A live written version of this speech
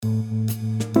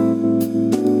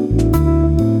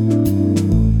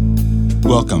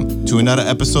Welcome to another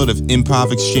episode of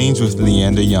Improv Exchange with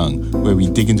Leander Young, where we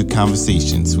dig into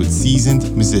conversations with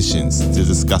seasoned musicians to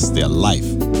discuss their life,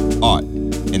 art,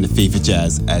 and the faith of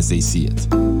jazz as they see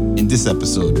it. In this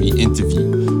episode, we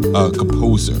interview a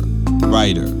composer,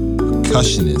 writer,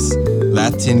 percussionist,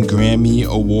 Latin Grammy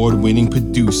award-winning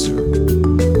producer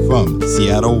from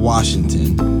Seattle,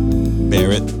 Washington,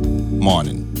 Barrett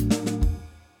Martin.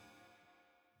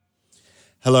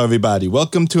 Hello, everybody.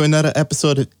 Welcome to another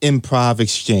episode of Improv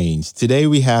Exchange. Today,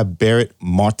 we have Barrett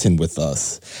Martin with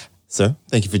us. Sir,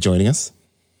 thank you for joining us.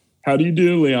 How do you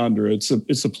do, Leander? It's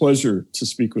a pleasure to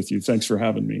speak with you. Thanks for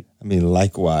having me. I mean,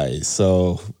 likewise.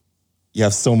 So you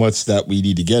have so much that we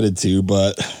need to get into,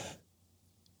 but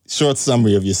short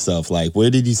summary of yourself. Like,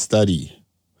 where did you study?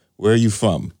 Where are you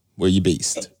from? Where are you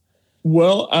based?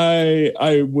 Well,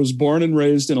 I was born and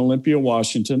raised in Olympia,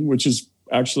 Washington, which is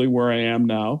actually where I am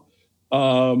now.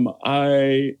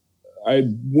 I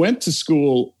went to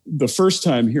school the first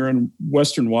time here in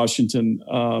Western Washington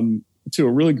to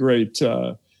a really great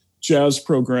jazz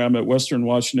program at Western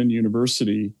Washington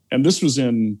University. And this was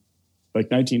in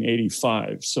like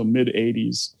 1985, so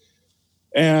mid-'80s.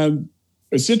 And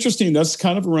it's interesting, that's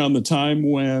kind of around the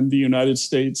time when the United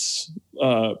States,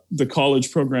 the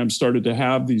college program started to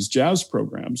have these jazz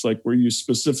programs, like where you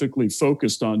specifically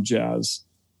focused on jazz.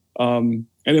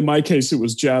 And in my case, it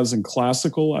was jazz and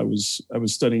classical. I was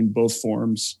studying both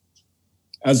forms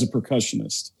as a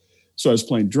percussionist. So I was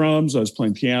playing drums, I was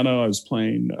playing piano, I was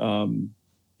playing, marimba,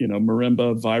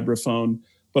 vibraphone,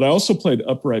 but I also played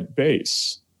upright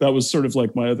bass. That was sort of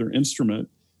like my other instrument.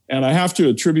 And I have to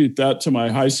attribute that to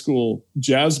my high school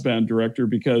jazz band director,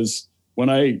 because when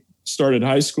I started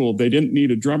high school, they didn't need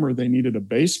a drummer, they needed a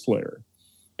bass player.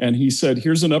 And he said,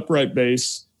 here's an upright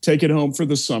bass, take it home for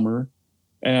the summer.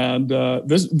 And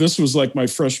this was like my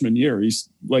freshman year. He's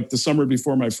like the summer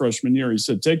before my freshman year. He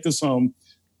said, take this home,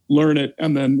 learn it,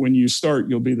 and then when you start,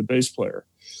 you'll be the bass player.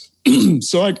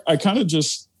 So I kind of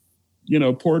just,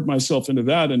 poured myself into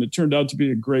that. And it turned out to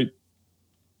be a great,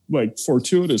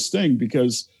 fortuitous thing,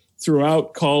 because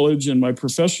throughout college and my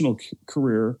professional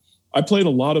career, I played a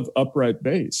lot of upright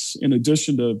bass in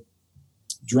addition to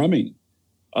drumming.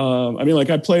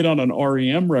 I played on an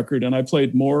REM record and I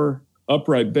played more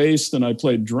upright bass than I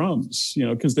played drums,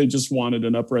 because they just wanted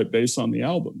an upright bass on the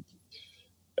album,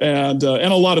 and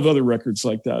a lot of other records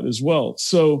like that as well.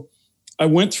 So I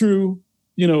went through,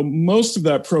 most of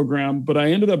that program, but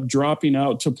I ended up dropping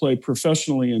out to play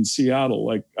professionally in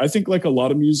Seattle. I think like a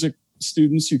lot of music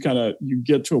students, you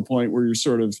get to a point where you're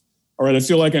sort of, all right, I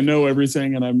feel like I know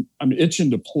everything and I'm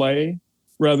itching to play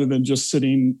rather than just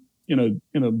sitting in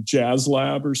a jazz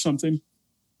lab or something.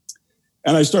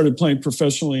 And I started playing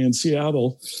professionally in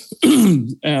Seattle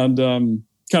and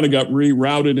kind of got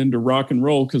rerouted into rock and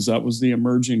roll because that was the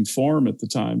emerging form at the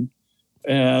time.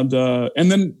 And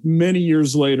then many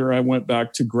years later, I went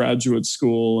back to graduate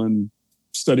school and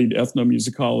studied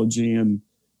ethnomusicology and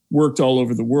worked all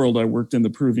over the world. I worked in the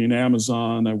Peruvian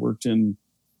Amazon. I worked in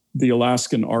the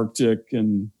Alaskan Arctic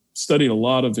and studied a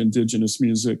lot of indigenous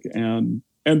music and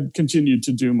continued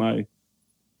to do my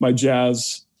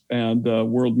jazz and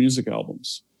world music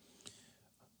albums.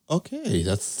 Okay,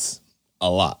 that's a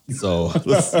lot. So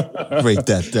let's break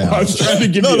that down. I was trying to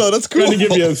give that's cool. Trying to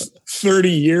give you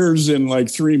 30 years in like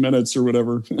 3 minutes or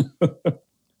whatever.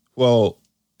 Well,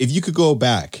 if you could go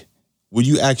back, would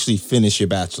you actually finish your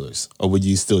bachelor's or would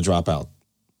you still drop out?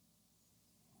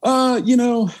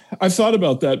 I've thought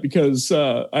about that because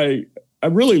I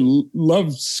really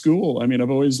love school. I mean,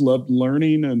 I've always loved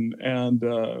learning and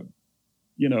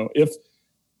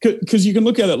because you can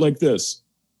look at it like this.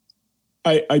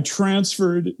 I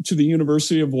transferred to the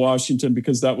University of Washington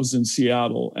because that was in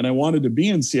Seattle. And I wanted to be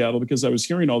in Seattle because I was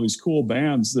hearing all these cool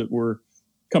bands that were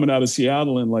coming out of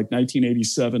Seattle in like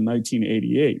 1987,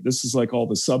 1988. This is like all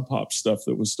the sub pop stuff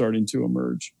that was starting to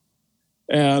emerge.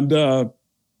 And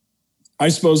I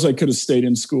suppose I could have stayed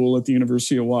in school at the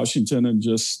University of Washington and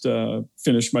just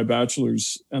finished my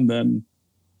bachelor's and then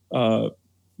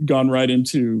gone right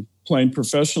into playing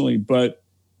professionally. But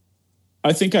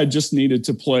I think I just needed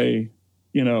to play,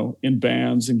 in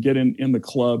bands and get in the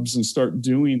clubs and start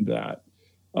doing that.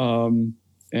 You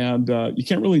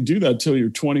can't really do that till you're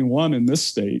 21 in this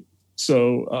state.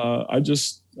 So I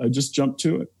just jumped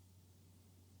to it.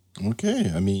 Okay.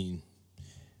 I mean,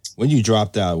 when you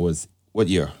dropped out was what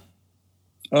year?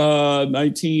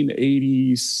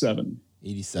 1987.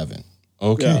 87.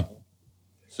 Okay. Yeah.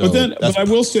 So but I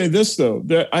will say this though,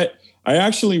 that I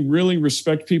actually really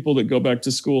respect people that go back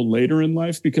to school later in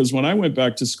life, because when I went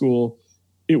back to school,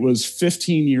 it was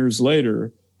 15 years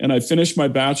later and I finished my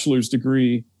bachelor's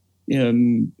degree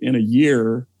in a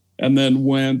year. and then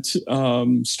went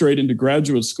straight into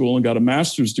graduate school and got a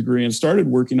master's degree and started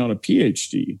working on a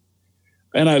PhD.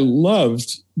 And I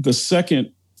loved the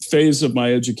second phase of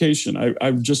my education.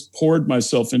 I just poured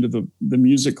myself into the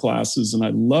music classes and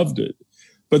I loved it.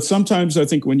 But sometimes I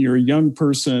think when you're a young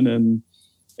person and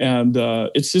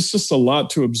it's just a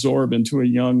lot to absorb into a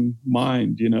young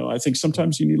mind, you know, I think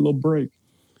sometimes you need a little break.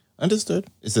 Understood.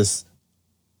 It's just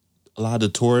a lot of the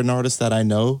touring artists that I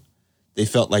know, they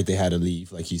felt like they had to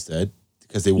leave, like you said,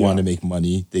 because they wanted to make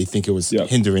money. They think it was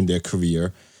hindering their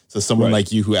career. So someone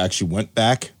like you who actually went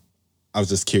back, I was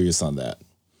just curious on that.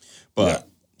 But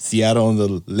Seattle in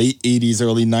the late 80s,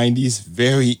 early 90s,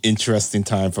 very interesting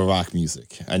time for rock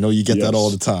music. I know you get that all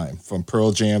the time, from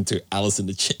Pearl Jam to Alice in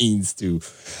the Chains to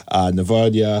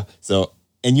Nirvana. So,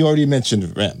 and you already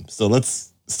mentioned Rem. So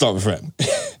let's start with Rem.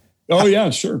 Oh, yeah,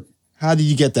 sure. How did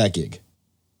you get that gig?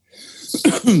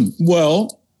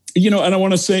 Well, you know, and I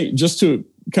want to say, just to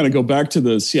kind of go back to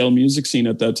the Seattle music scene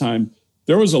at that time,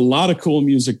 there was a lot of cool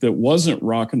music that wasn't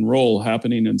rock and roll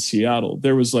happening in Seattle.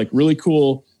 There was like really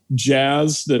cool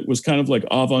jazz that was kind of like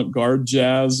avant-garde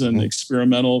jazz and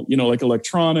experimental, you know, like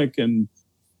electronic and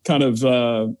kind of,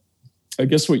 I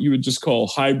guess what you would just call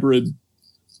hybrid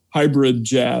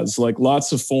jazz. Like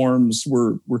lots of forms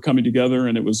were coming together,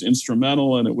 and it was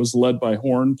instrumental and it was led by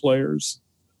horn players.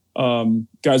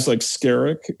 Guys like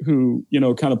Skerrick, who, you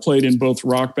know, kind of played in both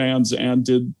rock bands and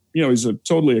did, you know, he's a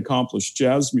totally accomplished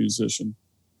jazz musician.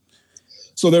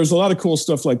 So there was a lot of cool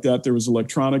stuff like that. There was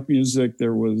electronic music.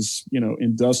 There was, you know,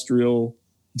 industrial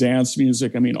dance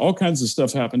music. I mean, all kinds of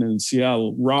stuff happened in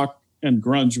Seattle. Rock and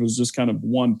grunge was just kind of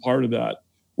one part of that,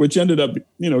 which ended up,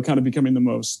 you know, kind of becoming the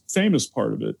most famous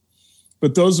part of it.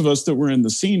 But those of us that were in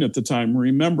the scene at the time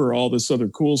remember all this other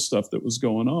cool stuff that was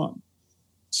going on.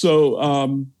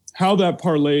 So how that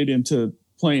parlayed into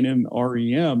playing in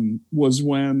REM was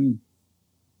when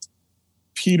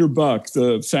Peter Buck,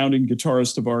 the founding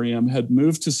guitarist of REM, had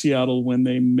moved to Seattle when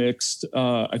they mixed,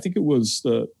 I think it was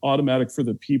the Automatic for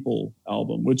the People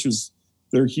album, which is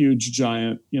their huge,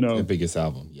 giant, you know. The biggest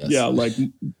album, yes. Yeah,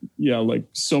 like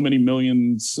so many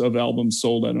millions of albums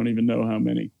sold. I don't even know how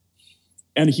many.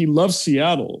 And he loved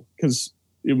Seattle because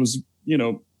it was, you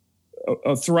know,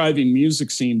 a thriving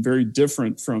music scene, very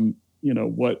different from, you know,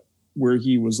 where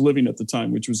he was living at the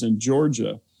time, which was in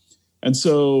Georgia. And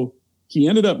so he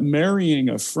ended up marrying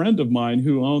a friend of mine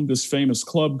who owned this famous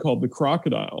club called the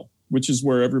Crocodile, which is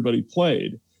where everybody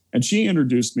played. And she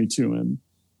introduced me to him,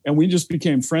 and we just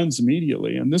became friends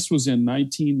immediately. And this was in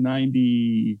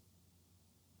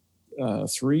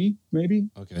 1993, maybe?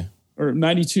 Okay. Or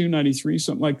 92, 93,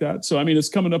 something like that. So, I mean, it's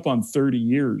coming up on 30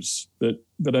 years that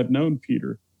I've known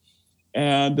Peter.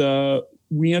 And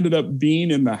we ended up being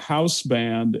in the house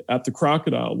band at the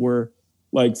Crocodile, where,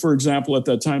 like, for example, at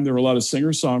that time, there were a lot of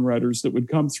singer-songwriters that would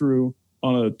come through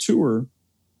on a tour,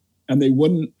 and they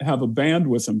wouldn't have a band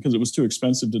with them because it was too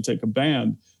expensive to take a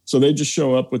band. So they just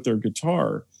show up with their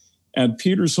guitar. And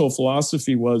Peter's whole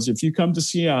philosophy was, if you come to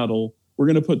Seattle, we're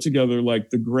going to put together like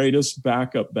the greatest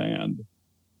backup band,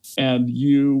 and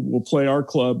you will play our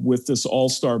club with this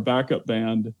all-star backup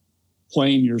band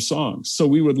playing your songs. So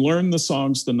we would learn the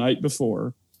songs the night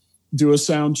before, do a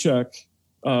sound check,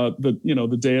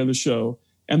 the day of the show,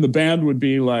 and the band would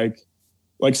be like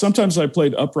sometimes I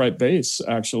played upright bass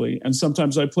actually, and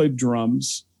sometimes I played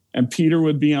drums, and Peter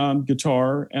would be on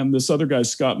guitar, and this other guy,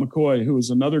 Scott McCoy, who was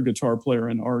another guitar player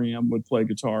in REM, would play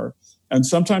guitar. And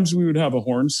sometimes we would have a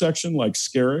horn section, like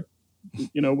Skerrick,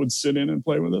 you know, would sit in and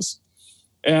play with us.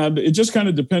 And it just kind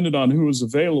of depended on who was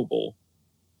available.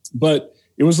 But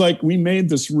it was like we made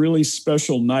this really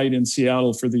special night in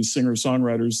Seattle for these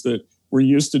singer-songwriters that were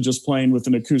used to just playing with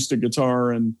an acoustic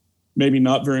guitar and maybe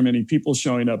not very many people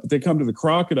showing up. But they come to the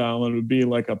Crocodile, and it would be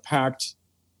like a packed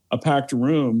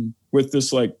room with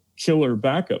this like killer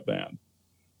backup band.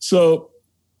 So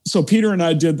Peter and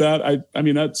I did that. I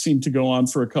mean, that seemed to go on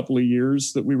for a couple of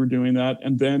years that we were doing that.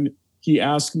 And then he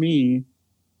asked me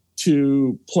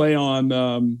to play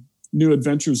on New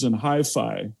Adventures in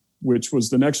Hi-Fi, which was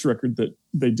the next record that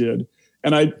they did.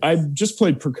 And I just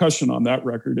played percussion on that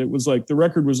record. It was like the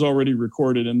record was already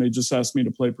recorded, and they just asked me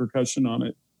to play percussion on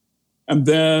it. And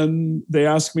then they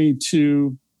asked me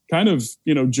to kind of,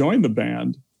 you know, join the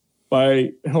band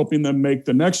by helping them make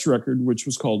the next record, which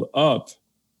was called Up.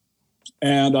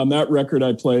 And on that record,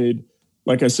 I played,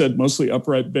 like I said, mostly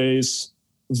upright bass,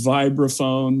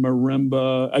 vibraphone,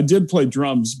 marimba. I did play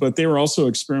drums, but they were also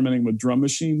experimenting with drum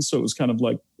machines. So it was kind of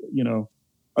like, you know,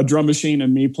 a drum machine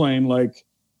and me playing like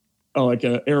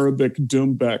an Arabic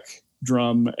doumbek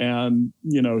drum and,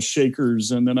 you know,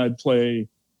 shakers. And then I'd play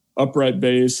upright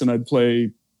bass and I'd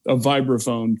play a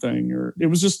vibraphone thing. Or it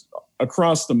was just,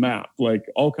 across the map, like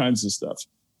all kinds of stuff.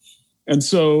 And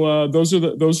so those are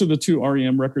the two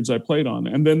REM records I played on.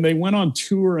 And then they went on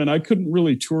tour, and I couldn't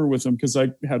really tour with them because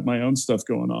I had my own stuff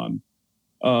going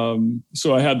on.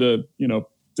 So I had to,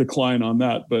 decline on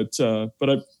that. But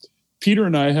Peter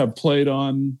and I have played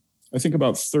on, I think,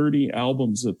 about 30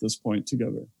 albums at this point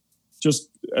together. Just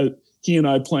he and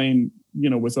I playing,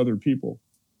 with other people.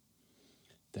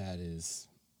 That is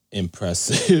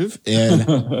impressive.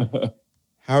 And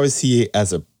how is he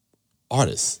as an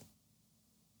artist?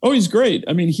 Oh, he's great.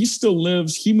 I mean, he still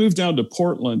lives. He moved down to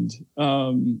Portland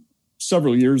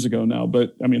several years ago now,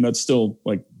 but I mean, that's still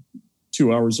like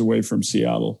 2 hours away from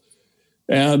Seattle.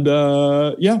 And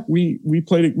we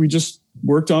played it. We just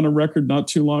worked on a record not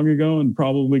too long ago, and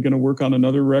probably going to work on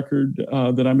another record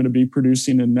that I'm going to be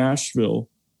producing in Nashville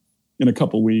in a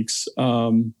couple weeks.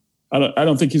 I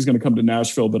don't think he's going to come to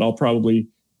Nashville, but I'll probably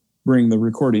bring the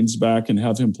recordings back and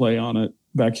have him play on it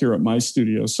back here at my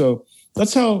studio. So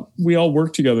that's how we all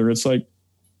work together. It's like,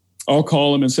 I'll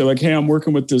call him and say like, hey, I'm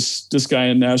working with this guy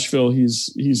in Nashville.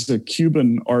 He's a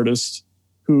Cuban artist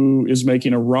who is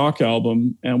making a rock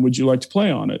album, and would you like to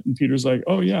play on it? And Peter's like,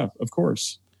 oh yeah, of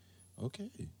course. Okay.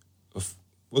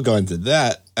 We'll go into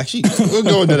that. Actually, we'll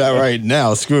go into that right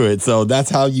now. Screw it. So is that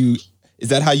how you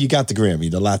got the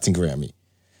Grammy, the Latin Grammy?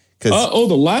 The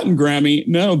Latin Grammy.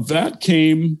 No, that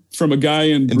came from a guy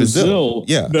in Brazil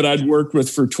that I'd worked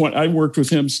with I worked with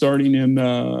him starting in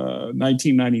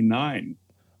 1999.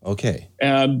 Okay.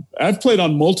 And I've played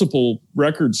on multiple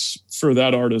records for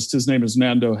that artist. His name is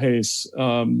Nando Reis,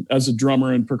 as a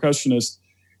drummer and percussionist.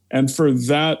 And for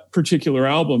that particular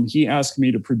album, he asked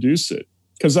me to produce it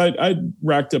because I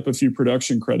racked up a few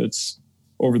production credits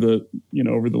over the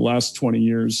last 20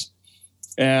 years.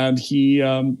 And he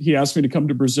asked me to come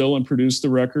to Brazil and produce the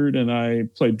record, and I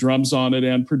played drums on it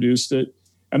and produced it.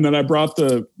 And then I brought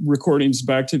the recordings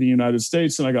back to the United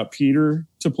States, and I got Peter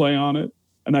to play on it,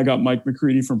 and I got Mike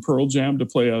McCready from Pearl Jam to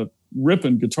play a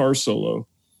ripping guitar solo,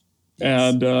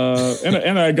 and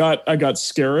I got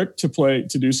Skerrick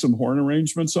to do some horn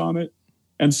arrangements on it.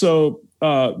 And so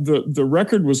the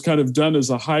record was kind of done as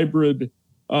a hybrid.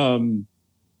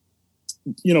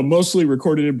 Mostly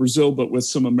recorded in Brazil, but with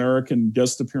some American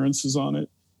guest appearances on it.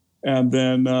 And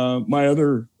then my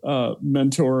other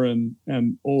mentor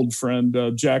and old friend,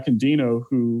 Jack Endino,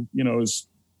 who, is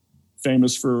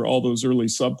famous for all those early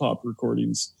Sub Pop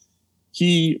recordings,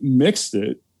 he mixed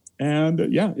it. And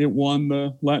it won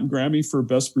the Latin Grammy for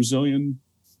Best Brazilian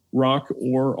Rock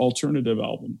or Alternative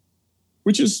Album,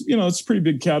 which is, it's a pretty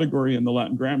big category in the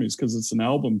Latin Grammys because it's an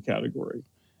album category.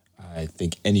 I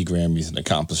think any Grammy is an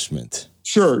accomplishment.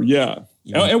 Sure, yeah.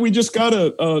 And we just got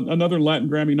another Latin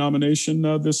Grammy nomination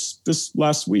this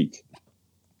last week.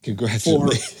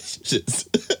 Congratulations.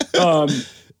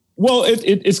 Well,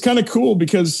 it's kind of cool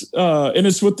because, and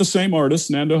it's with the same artist,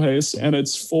 Nando Reis, and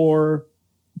it's for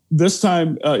this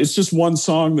time, it's just one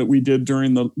song that we did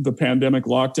during the pandemic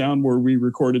lockdown where we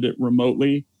recorded it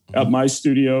remotely at my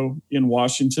studio in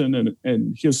Washington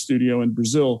and his studio in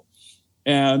Brazil.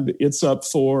 And it's up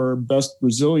for Best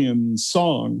Brazilian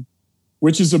Song,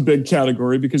 which is a big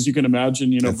category because you can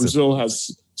imagine, Brazil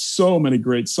has so many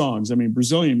great songs. I mean,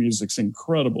 Brazilian music's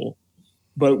incredible.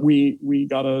 But we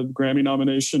got a Grammy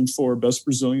nomination for Best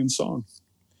Brazilian Song.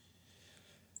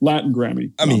 Latin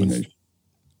Grammy nomination.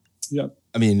 Yeah.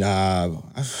 I mean,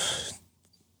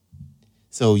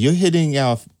 so you're hitting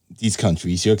out these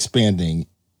countries, you're expanding.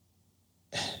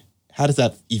 How does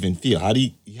that even feel? How do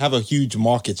you have a huge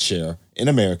market share in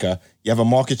America? You have a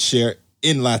market share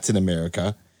in Latin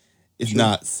America, if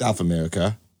not South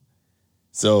America.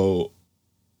 So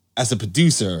as a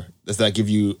producer, does that give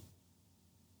you,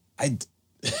 got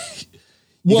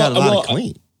a lot of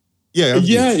clean.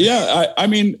 Yeah. I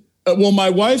mean, my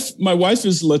wife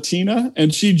is Latina,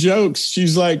 and she jokes.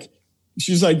 She's like,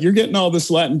 you're getting all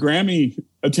this Latin Grammy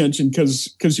attention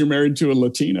because you're married to a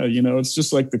Latina. It's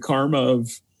just like the karma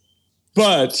of.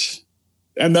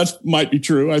 And that might be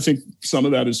true. I think some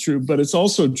of that is true, but it's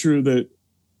also true that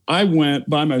I went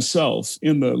by myself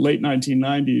in the late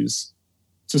 1990s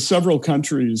to several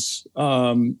countries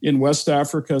in West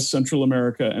Africa, Central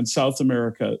America, and South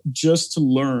America just to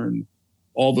learn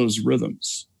all those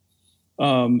rhythms.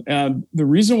 And the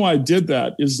reason why I did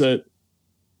that is that,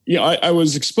 I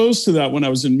was exposed to that when I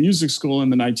was in music school in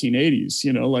the 1980s.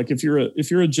 Like if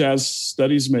you're a jazz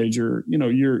studies major,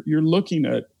 you're looking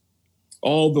at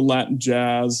all the Latin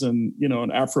jazz and,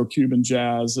 and Afro-Cuban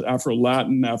jazz,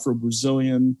 Afro-Latin,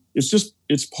 Afro-Brazilian.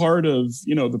 It's part of,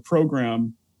 the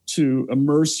program to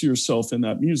immerse yourself in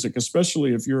that music,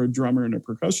 especially if you're a drummer and a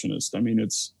percussionist. I mean,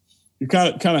 it's You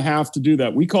kind of have to do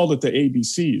that. We called it the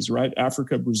ABCs, right?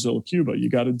 Africa, Brazil, Cuba. You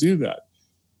got to do that.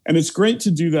 And it's great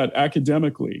to do that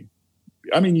academically.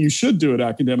 I mean, you should do it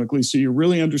academically so you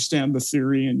really understand the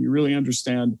theory and you really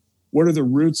understand what are the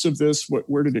roots of this,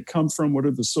 where did it come from, what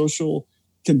are the social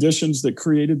conditions that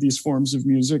created these forms of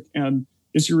music. And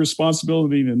it's your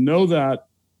responsibility to know that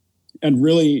and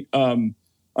really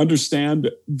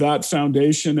understand that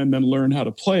foundation and then learn how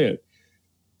to play it.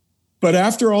 But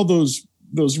after all those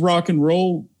rock and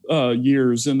roll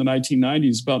years in the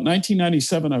 1990s, about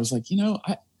 1997, I was like,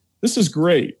 this is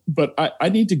great, but I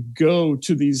need to go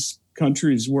to these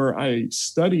countries where I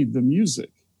studied the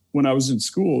music when I was in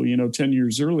school, 10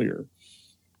 years earlier.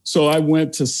 So I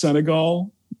went to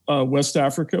Senegal, West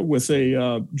Africa, with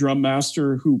a drum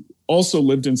master who also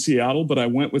lived in Seattle, but I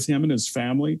went with him and his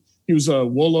family. He was a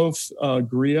Wolof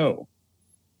griot,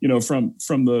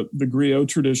 from the griot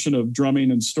tradition of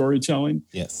drumming and storytelling.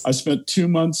 Yes. I spent 2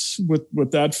 months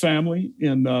with that family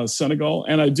in Senegal,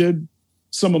 and I did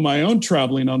some of my own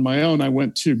traveling on my own. I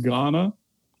went to Ghana,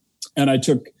 and I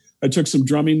took some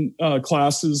drumming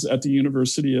classes at the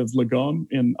University of Legon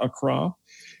in Accra,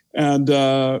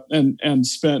 and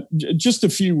spent just a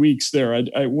few weeks there.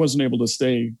 I wasn't able to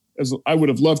stay as I would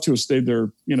have loved to have stayed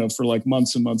there, for like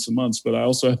months and months and months, but I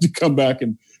also had to come back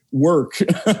and work.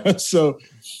 So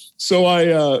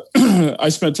I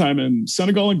spent time in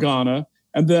Senegal and Ghana.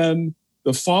 And then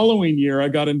the following year, I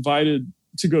got invited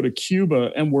to go to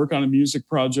Cuba and work on a music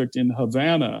project in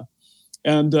Havana.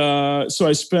 And so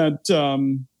I spent, I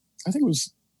think it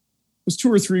was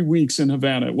 2 or 3 weeks in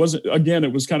Havana. It was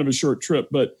kind of a short trip,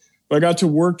 but I got to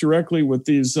work directly with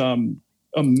these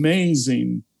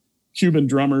amazing Cuban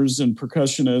drummers and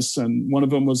percussionists. And one of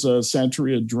them was a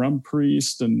Santeria drum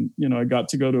priest. And, I got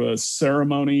to go to a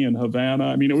ceremony in Havana.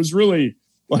 I mean, it was really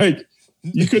like,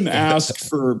 you couldn't ask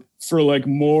for like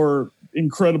more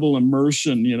incredible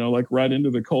immersion, like right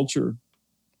into the culture.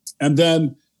 And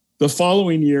then the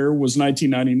following year was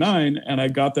 1999. And I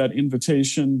got that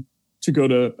invitation to go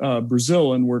to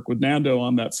Brazil and work with Nando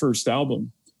on that first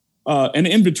album. And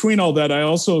in between all that, I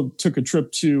also took a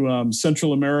trip to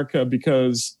Central America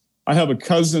because I have a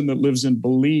cousin that lives in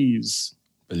Belize.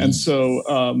 And so,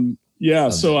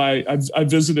 so I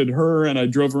visited her and I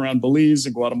drove around Belize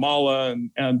and Guatemala.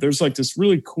 And there's like this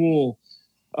really cool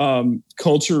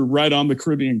culture right on the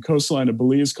Caribbean coastline of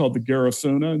Belize called the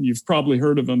Garifuna. And you've probably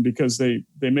heard of them because they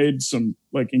made some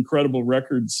like incredible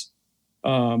records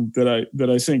that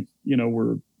I think,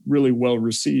 were really well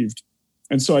received.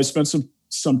 And so I spent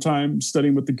some time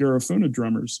studying with the Garifuna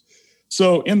drummers.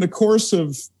 So in the course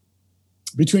of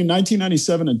between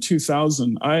 1997 and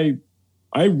 2000, I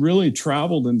really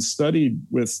traveled and studied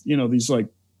with, these like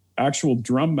actual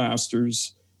drum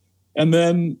masters. And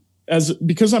then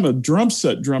because I'm a drum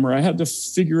set drummer, I had to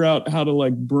figure out how to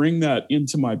like bring that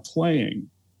into my playing.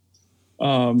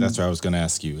 That's what I was going to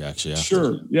ask you actually.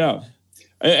 Sure. Yeah.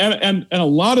 And a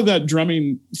lot of that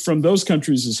drumming from those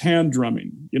countries is hand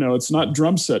drumming. It's not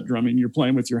drum set drumming. You're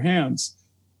playing with your hands,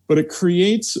 but it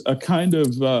creates a kind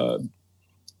of,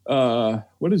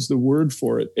 what is the word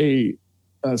for it?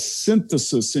 A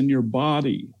synthesis in your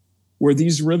body where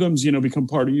these rhythms, become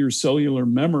part of your cellular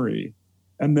memory.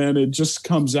 And then it just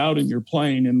comes out in your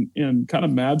playing in kind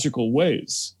of magical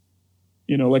ways.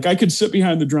 Like I could sit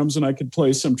behind the drums and I could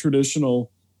play some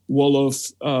traditional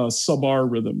Wolof sabar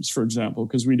rhythms, for example,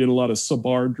 because we did a lot of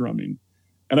sabar drumming.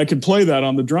 And I could play that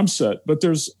on the drum set. But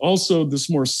there's also this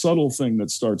more subtle thing that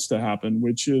starts to happen,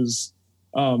 which is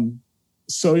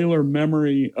cellular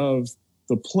memory of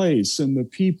the place and the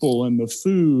people and the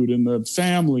food and the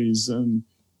families and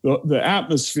the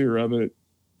atmosphere of it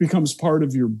becomes part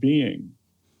of your being.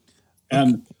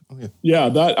 And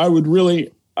that I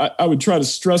would try to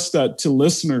stress that to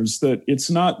listeners, that it's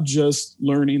not just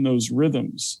learning those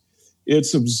rhythms.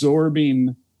 It's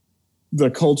absorbing the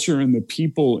culture and the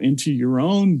people into your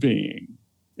own being.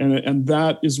 And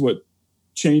that is what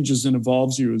changes and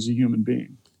evolves you as a human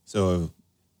being. So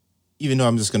even though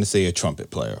I'm just going to say a trumpet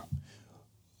player,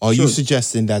 are you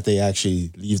suggesting that they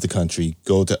actually leave the country,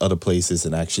 go to other places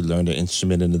and actually learn the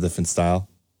instrument in a different style?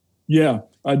 Yeah,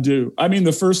 I do. I mean,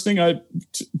 the first thing I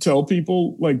tell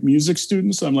people, like music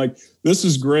students, I'm like, this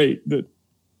is great.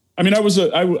 I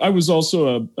was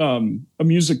also a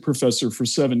music professor for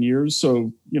 7 years.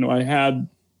 So, I had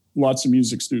lots of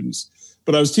music students,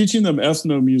 but I was teaching them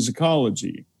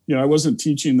ethnomusicology. I wasn't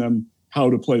teaching them how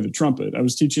to play the trumpet. I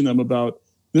was teaching them about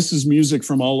this is music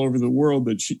from all over the world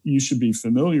that you should be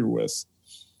familiar with.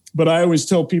 But I always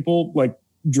tell people, like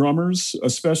drummers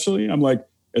especially, I'm like,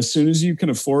 as soon as you can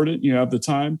afford it, you have the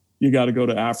time, you got to go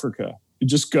to Africa. You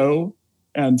just go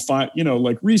and find,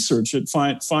 like research it,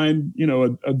 find,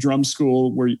 a drum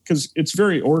school because it's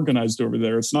very organized over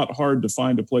there. It's not hard to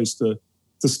find a place to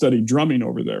study drumming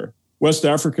over there. West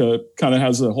Africa kind of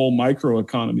has a whole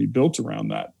microeconomy built around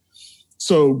that.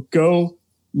 So go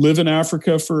live in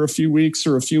Africa for a few weeks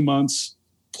or a few months,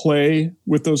 play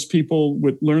with those people,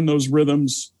 learn those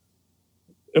rhythms,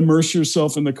 immerse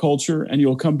yourself in the culture, and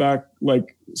you'll come back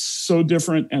like so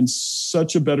different and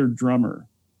such a better drummer.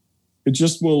 It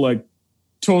just will like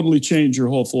totally change your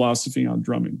whole philosophy on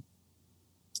drumming.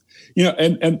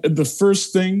 And the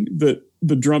first thing that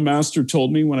the drum master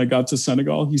told me when I got to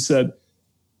Senegal, he said,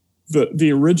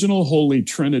 the original Holy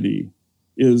Trinity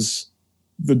is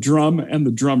the drum and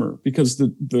the drummer, because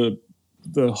the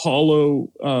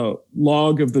hollow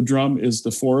log of the drum is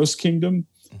the forest kingdom.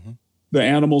 Mm-hmm. The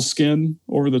animal skin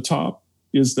over the top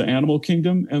is the animal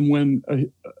kingdom. And when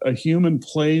a human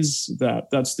plays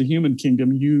that's the human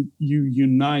kingdom, you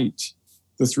unite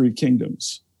the three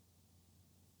kingdoms.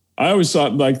 I always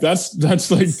thought like that's like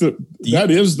that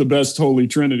is the best Holy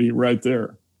Trinity right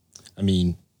there. I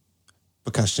mean,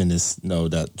 percussionists know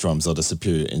that drums are the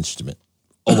superior instrument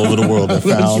all over the world. That's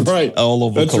found right. All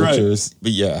over that's cultures. Right.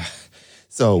 But yeah.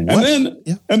 So what?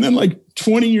 And then like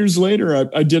 20 years later, I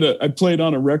played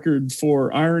on a record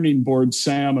for Ironing Board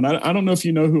Sam. And I don't know if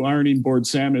you know who Ironing Board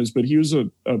Sam is, but he was a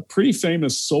pretty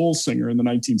famous soul singer in the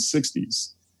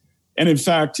 1960s. And in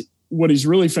fact, what he's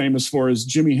really famous for is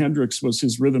Jimi Hendrix was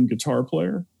his rhythm guitar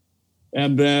player.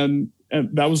 And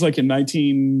that was like in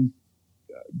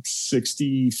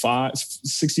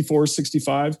 1964,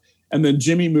 65. And then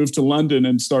Jimi moved to London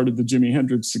and started the Jimi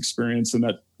Hendrix Experience. And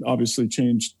that obviously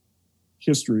changed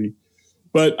history.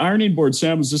 But Ironing Board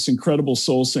Sam was this incredible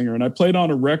soul singer. And I played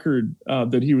on a record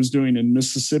that he was doing in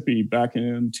Mississippi back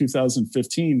in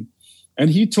 2015. And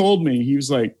he told me, he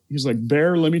was like,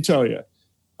 Bear, let me tell you,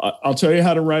 I'll tell you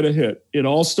how to write a hit. It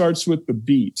all starts with the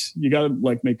beat. You got to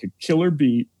like make a killer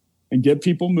beat and get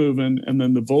people moving. And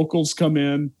then the vocals come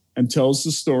in and tells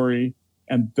the story.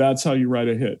 And that's how you write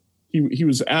a hit. He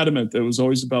was adamant that it was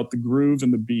always about the groove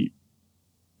and the beat.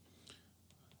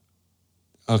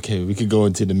 Okay, we could go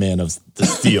into the Man of the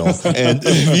Steel, and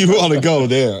if you want to go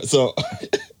there. So,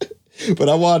 but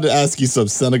I wanted to ask you some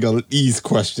Senegalese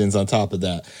questions on top of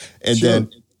that. And sure. Then,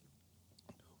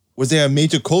 was there a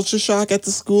major culture shock at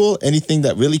the school? Anything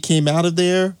that really came out of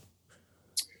there?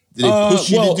 Did they push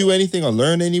you to do anything or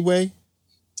learn anyway?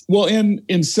 Well,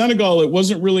 in Senegal, it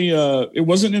wasn't really it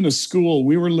wasn't in a school.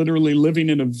 We were literally living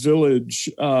in a village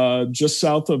just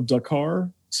south of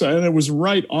Dakar. So, and it was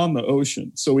right on the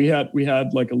ocean. So we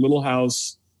had like a little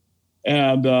house,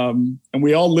 and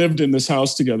we all lived in this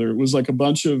house together. It was like a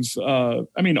bunch of,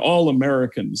 all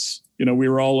Americans. We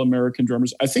were all American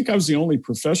drummers. I think I was the only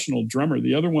professional drummer.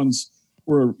 The other ones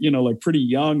were, like pretty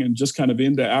young and just kind of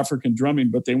into African drumming,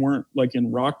 but they weren't like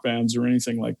in rock bands or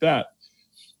anything like that.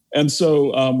 And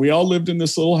so we all lived in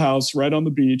this little house right on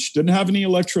the beach. Didn't have any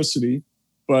electricity,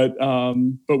 but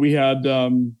we had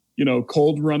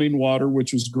cold running water,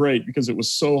 which was great because it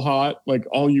was so hot. Like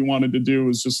all you wanted to do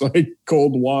was just like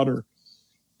cold water.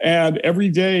 And every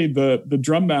day the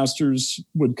drum masters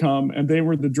would come, and they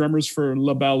were the drummers for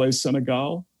Le Ballet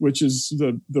Sénégal, which is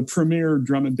the premier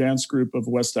drum and dance group of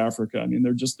West Africa. I mean,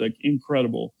 they're just like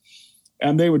incredible.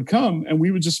 And they would come, and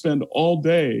we would just spend all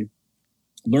day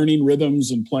learning rhythms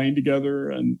and playing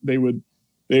together. And they would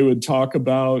talk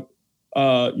about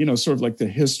sort of like the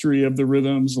history of the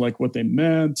rhythms, like what they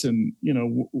meant, and,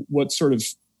 what sort of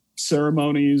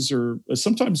ceremonies, or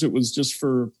sometimes it was just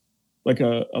for like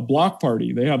a block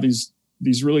party. They have these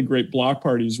really great block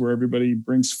parties where everybody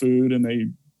brings food and they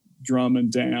drum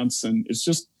and dance. And it's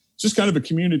just kind of a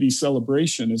community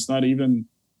celebration. It's not even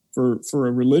for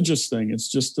a religious thing.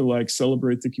 It's just to like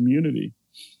celebrate the community.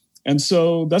 And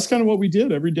so that's kind of what we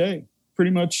did every day, pretty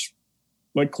much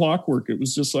like clockwork. It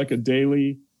was just like a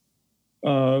daily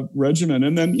regimen.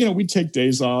 And then, we'd take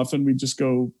days off and we'd just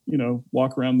go,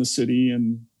 walk around the city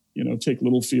and, take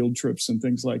little field trips and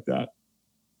things like that.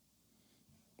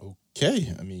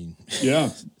 Okay. I mean,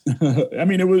 yeah. I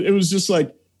mean, it was just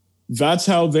like, that's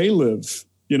how they live,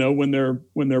 when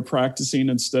they're practicing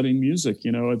and studying music.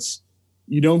 It's,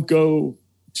 you don't go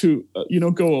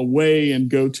away and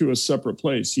go to a separate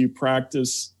place. You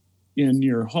practice in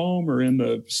your home or in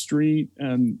the street,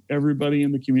 and everybody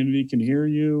in the community can hear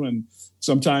you. And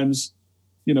sometimes,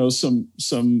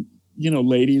 some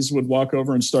ladies would walk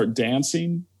over and start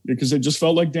dancing because they just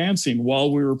felt like dancing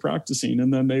while we were practicing.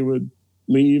 And then they would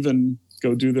leave and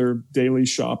go do their daily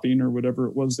shopping or whatever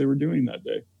it was they were doing that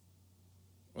day.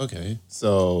 Okay.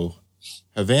 So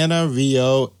Havana,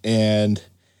 Rio, and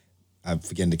I'm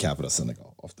forgetting the capital,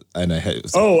 Senegal. And I had.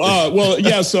 Well,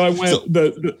 yeah. So I went.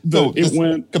 It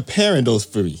went comparing those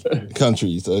three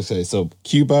countries. Okay, so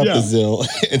Cuba, Brazil,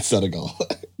 and Senegal.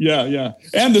 Yeah.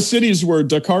 And the cities were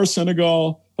Dakar,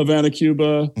 Senegal, Havana,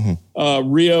 Cuba,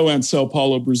 Rio and Sao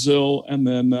Paulo, Brazil, and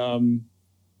then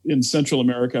in Central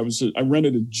America, I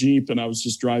rented a Jeep and I was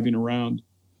just driving around.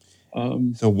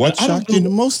 So what shocked you the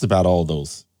most about all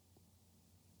those?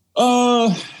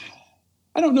 I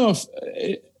don't know if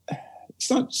it's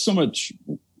not so much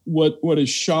what is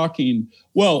shocking.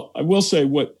 Well, I will say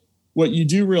what you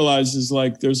do realize is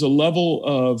like there's a level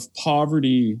of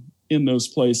poverty in those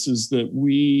places that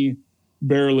we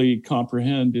barely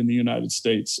comprehend in the United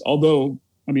States. Although,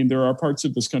 I mean, there are parts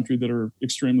of this country that are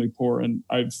extremely poor, and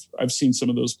I've seen some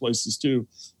of those places too.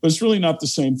 But it's really not the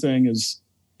same thing as,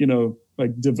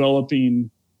 like developing,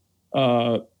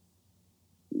 the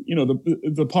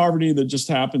poverty that just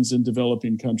happens in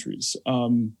developing countries,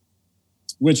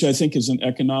 which I think is an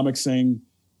economic thing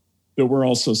that we're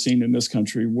also seeing in this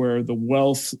country, where the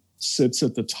wealth sits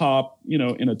at the top,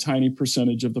 in a tiny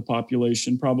percentage of the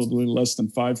population, probably less than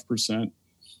 5%.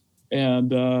 And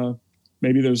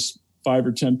maybe there's 5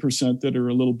 or 10% that are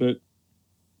a little bit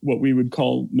what we would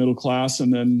call middle class.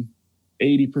 And then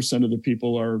 80% of the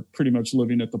people are pretty much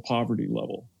living at the poverty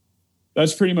level.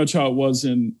 That's pretty much how it was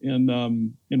in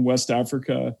West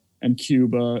Africa and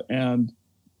Cuba, and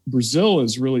Brazil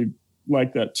is really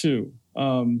like that too.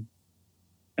 And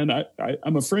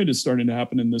I'm afraid it's starting to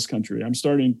happen in this country. I'm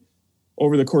starting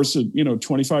over the course of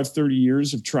 25, 30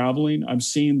 years of traveling. I'm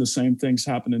seeing the same things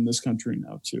happen in this country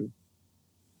now too.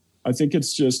 I think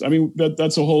it's just,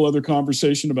 that's a whole other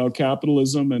conversation about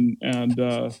capitalism and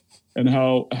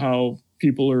how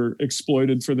people are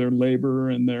exploited for their labor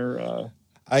and their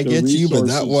I get resources. You, but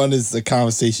that one is a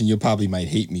conversation you probably might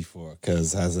hate me for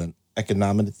because as an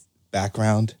economic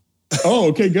background. Oh,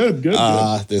 okay, good.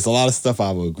 There's a lot of stuff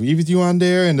I will agree with you on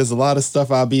there, and there's a lot of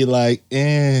stuff I'll be like,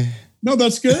 eh. No,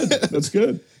 that's good. That's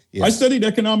good. Yeah. I studied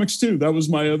economics too. That was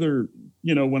my other,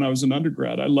 when I was an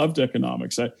undergrad. I loved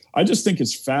economics. I just think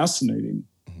it's fascinating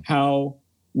how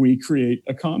we create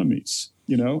economies,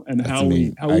 and how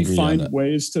we find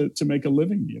ways to make a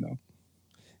living,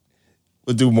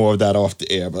 We'll do more of that off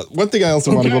the air. But one thing I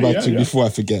also want to go back to before I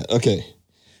forget. Okay.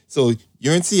 So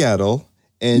you're in Seattle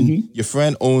and your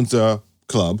friend owns a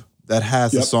club that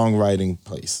has a songwriting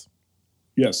place.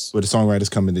 Yes. Where the songwriters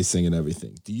come and they sing and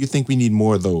everything. Do you think we need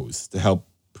more of those to help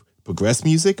progress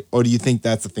music? Or do you think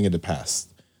that's a thing of the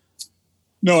past?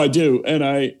 No, I do.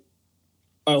 And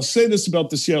I'll say this about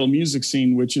the Seattle music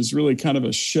scene, which is really kind of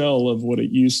a shell of what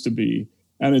it used to be.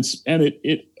 And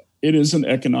it is an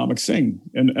economic thing.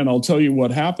 And I'll tell you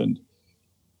what happened.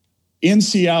 In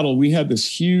Seattle, we had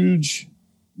this huge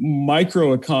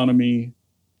microeconomy,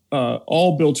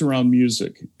 all built around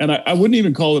music. And I wouldn't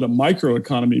even call it a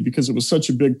microeconomy because it was such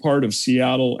a big part of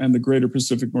Seattle and the greater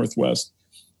Pacific Northwest.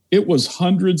 It was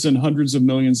hundreds and hundreds of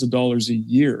millions of dollars a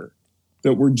year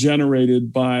that were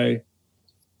generated by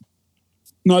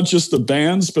not just the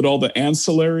bands, but all the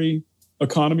ancillary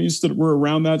economies that were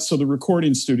around that. So the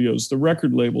recording studios, the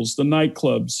record labels, the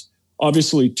nightclubs,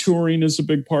 obviously touring is a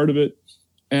big part of it.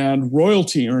 And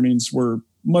royalty earnings were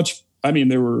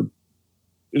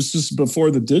it's just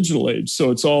before the digital age. So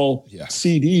it's all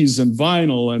CDs and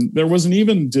vinyl, and there wasn't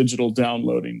even digital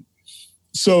downloading.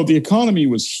 So the economy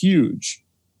was huge.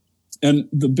 And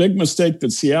the big mistake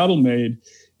that Seattle made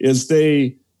is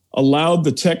they allowed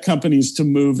the tech companies to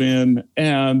move in,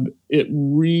 and it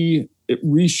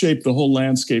reshaped the whole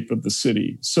landscape of the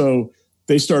city. So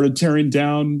they started tearing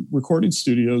down recording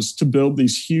studios to build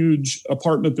these huge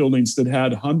apartment buildings that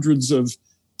had hundreds of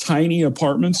tiny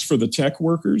apartments for the tech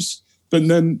workers. But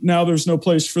then now there's no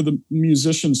place for the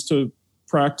musicians to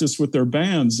practice with their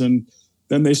bands. And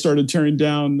then they started tearing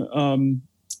down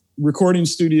recording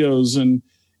studios. And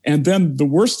then the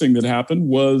worst thing that happened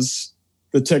was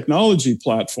the technology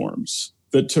platforms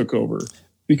that took over.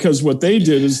 Because what they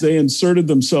did is they inserted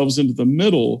themselves into the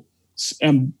middle,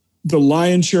 and the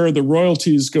lion's share of the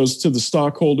royalties goes to the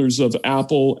stockholders of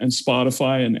Apple and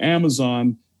Spotify and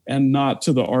Amazon, and not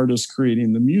to the artists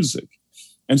creating the music.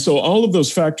 And so all of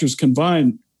those factors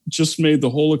combined just made the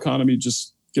whole economy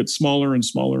just get smaller and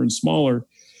smaller and smaller.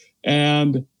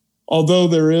 And although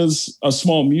there is a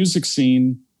small music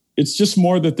scene, it's just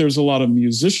more that there's a lot of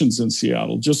musicians in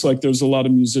Seattle, just like there's a lot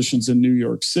of musicians in New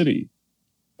York City.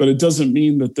 But it doesn't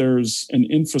mean that there's an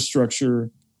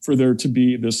infrastructure for there to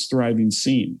be this thriving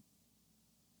scene.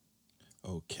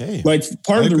 Okay. Like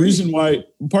part of the reason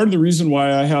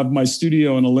why I have my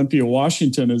studio in Olympia,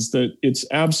 Washington, is that it's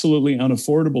absolutely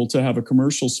unaffordable to have a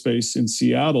commercial space in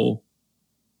Seattle,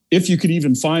 if you could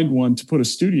even find one to put a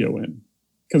studio in,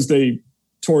 because they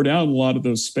tore down a lot of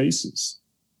those spaces.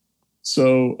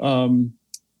 So I'm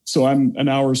an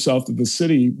hour south of the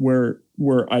city where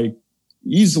I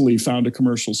easily found a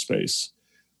commercial space,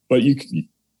 but you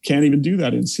can't even do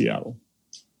that in Seattle.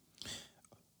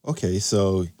 Okay,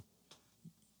 so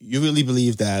you really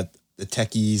believe that the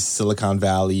techies, Silicon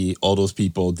Valley, all those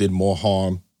people did more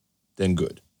harm than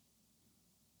good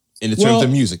in terms of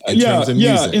music.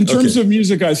 In terms of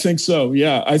music, I think so.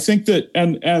 Yeah, I think that,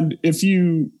 and if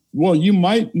you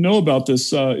might know about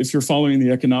this if you're following the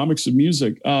economics of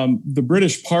music. The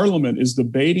British Parliament is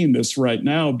debating this right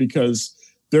now because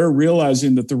they're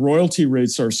realizing that the royalty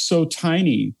rates are so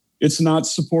tiny, it's not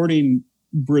supporting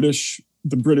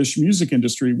the British music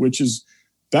industry,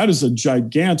 that is a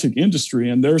gigantic industry,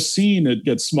 and they're seeing it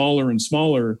get smaller and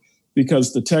smaller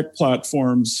because the tech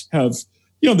platforms have,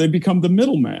 they become the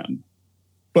middleman,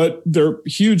 but they're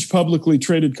huge publicly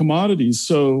traded commodities.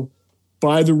 So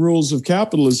by the rules of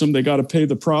capitalism, they got to pay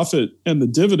the profit and the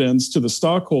dividends to the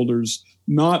stockholders,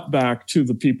 not back to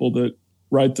the people that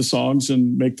write the songs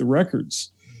and make the records.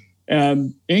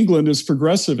 And England is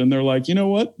progressive, and they're like, you know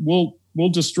what? We'll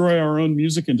destroy our own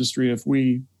music industry if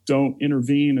we don't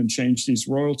intervene and change these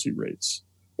royalty rates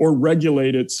or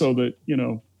regulate it so that,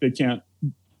 they can't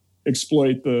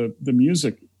exploit the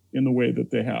music in the way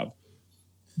that they have.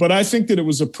 But I think that it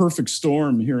was a perfect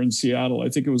storm here in Seattle. I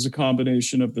think it was a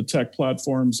combination of the tech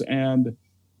platforms and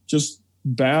just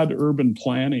bad urban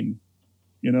planning.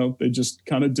 They just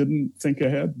kind of didn't think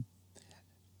ahead.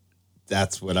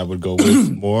 That's what I would go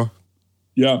with more.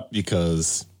 Yeah.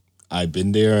 Because I've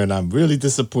been there and I'm really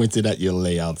disappointed at your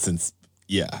layout since,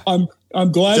 I'm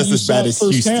glad just you as saw bad it as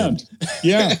firsthand. Houston.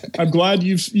 Yeah. I'm glad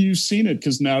you've seen it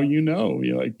because now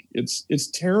it's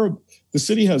terrible. The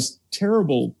city has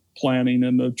terrible planning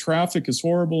and the traffic is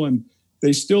horrible, and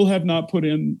they still have not put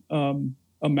in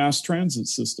a mass transit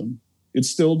system. It's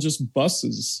still just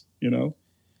buses,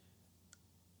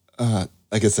 Like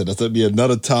I said, that's going to be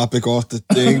another topic off the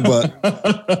thing, but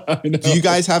do you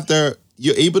guys have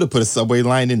you're able to put a subway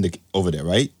line over there,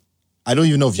 right? I don't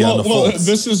even know if you're on the faults.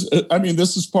 This is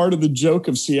part of the joke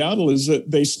of Seattle is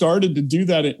that they started to do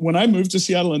that. When I moved to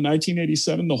Seattle in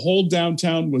 1987, the whole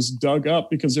downtown was dug up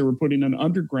because they were putting an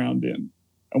underground in.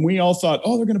 And we all thought,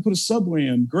 they're going to put a subway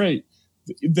in. Great.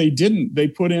 They didn't. They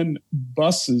put in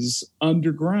buses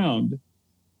underground.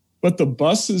 But the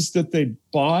buses that they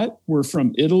bought were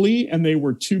from Italy, and they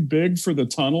were too big for the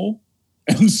tunnel.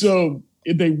 And so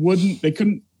they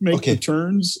couldn't make the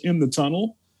turns in the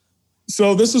tunnel.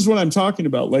 So this is what I'm talking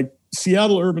about. Like,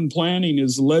 Seattle urban planning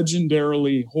is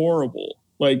legendarily horrible.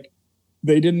 Like,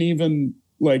 they didn't even,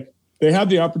 they had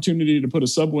the opportunity to put a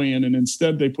subway in, and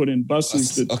instead they put in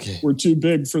buses that were too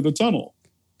big for the tunnel.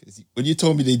 When you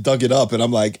told me they dug it up, and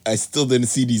I'm like, I still didn't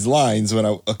see these lines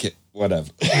whatever.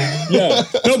 Yeah.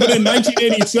 No, but in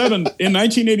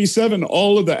 1987,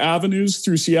 all of the avenues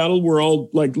through Seattle were all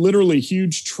literally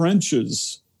huge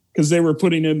trenches because they were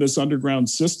putting in this underground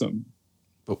system.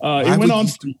 But it went on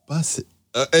for bus it.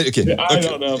 I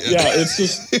don't know. Yeah, it's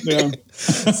just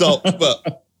So,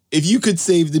 but if you could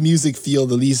save the music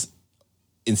field, at least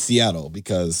in Seattle,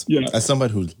 because as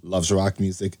somebody who loves rock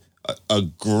music, a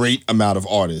great amount of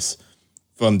artists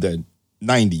from the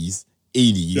 90s,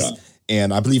 80s,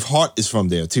 and I believe Heart is from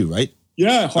there too, right?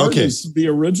 Yeah, Heart is the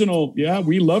original. Yeah,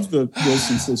 we love the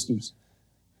Wilson sisters.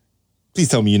 Please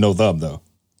tell me you know them, though.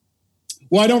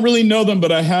 Well, I don't really know them,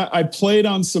 but I played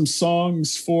on some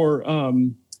songs for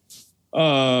I'm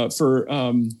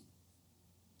getting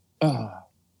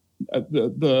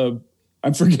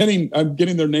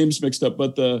their names mixed up,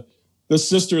 but the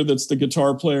sister that's the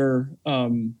guitar player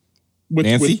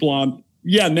with blonde.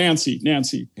 Yeah, Nancy.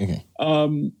 Okay.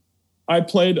 I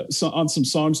played on some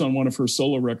songs on one of her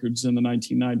solo records in the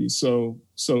 1990s. So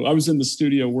I was in the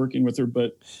studio working with her,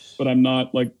 but I'm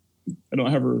not I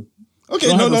don't have her. Okay,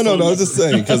 no. I was just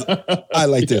saying because I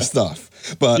like their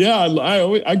stuff. But yeah,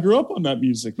 I grew up on that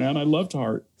music, man. I loved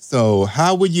Heart. So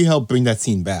how would you help bring that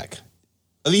scene back?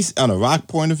 At least on a rock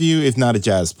point of view, if not a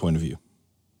jazz point of view.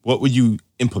 What would you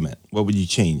implement? What would you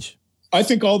change? I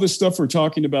think all this stuff we're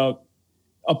talking about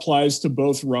applies to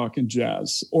both rock and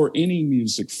jazz or any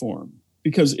music form.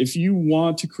 Because if you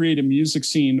want to create a music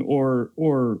scene or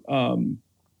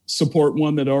support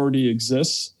one that already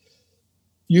exists,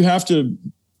 you have to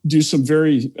do some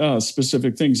very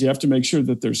specific things. You have to make sure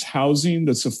that there's housing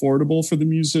that's affordable for the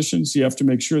musicians. You have to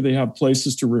make sure they have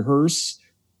places to rehearse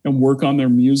and work on their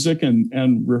music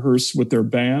and rehearse with their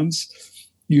bands.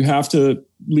 You have to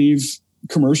leave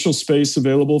commercial space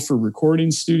available for recording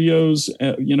studios,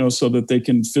 so that they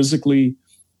can physically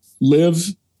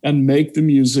live and make the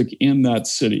music in that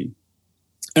city.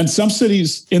 And some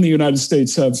cities in the United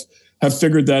States have have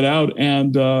figured that out.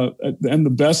 And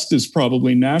the best is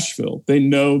probably Nashville. They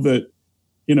know that,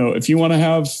 if you want to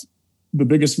have the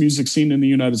biggest music scene in the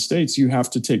United States, you have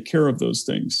to take care of those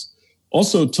things.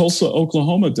 Also, Tulsa,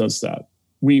 Oklahoma does that.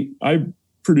 I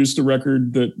produced a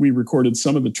record that we recorded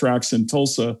some of the tracks in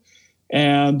Tulsa.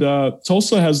 And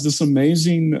Tulsa has this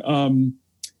amazing,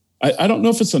 I don't know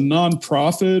if it's a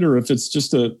nonprofit or if it's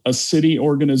just a city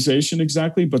organization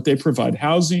exactly, but they provide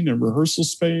housing and rehearsal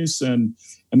space, and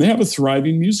they have a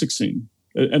thriving music scene.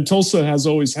 And Tulsa has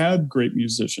always had great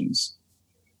musicians.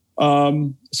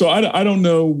 So I don't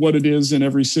know what it is in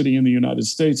every city in the United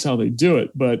States, how they do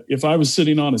it. But if I was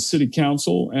sitting on a city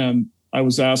council and I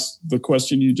was asked the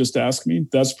question you just asked me,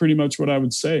 that's pretty much what I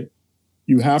would say.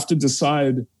 You have to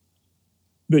decide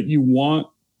that you want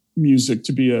music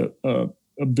to be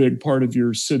a big part of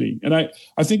your city. And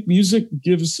I think music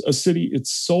gives a city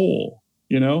its soul,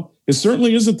 It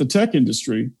certainly isn't the tech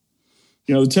industry.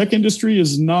 The tech industry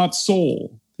is not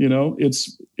soul.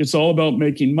 It's all about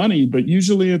making money, but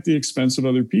usually at the expense of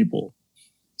other people.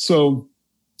 So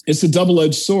it's a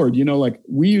double-edged sword. Like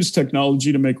we use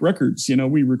technology to make records.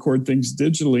 We record things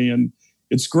digitally, and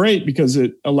it's great because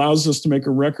it allows us to make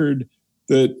a record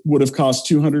that would have cost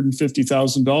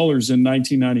 $250,000 in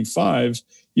 1995.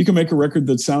 You can make a record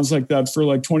that sounds like that for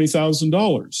like $20,000.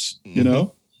 Mm-hmm.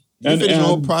 You finish a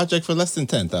whole project for less than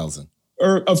 $10,000.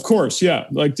 Or of course, yeah.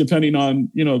 Like depending on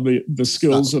the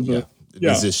skills of the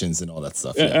musicians and all that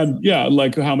stuff. And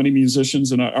like how many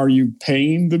musicians, and are you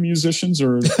paying the musicians,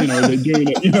 or are they doing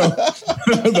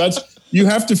it? You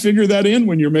have to figure that in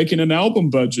when you're making an album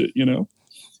budget.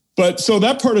 But so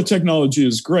that part of technology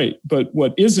is great. But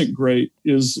what isn't great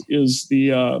is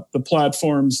the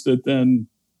platforms that then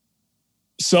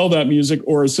sell that music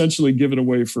or essentially give it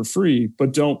away for free,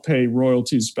 but don't pay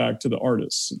royalties back to the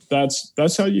artists.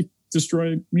 That's how you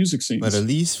destroy music scenes. But at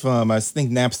least I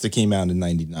think Napster came out in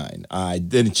 99. I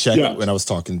didn't check when I was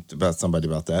talking about somebody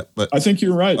about that, but I think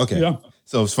you're right. Okay. Yeah.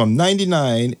 So it's from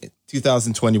 99,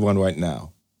 2021 right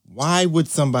now. Why would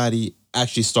somebody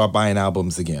actually start buying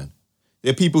albums again?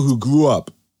 There are people who grew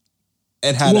up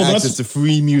and had access to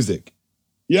free music.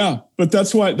 Yeah, but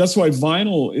that's why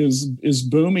vinyl is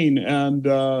booming, and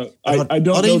I don't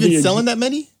know. Are they even selling that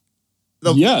many?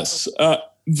 No. Yes.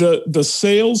 The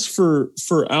sales for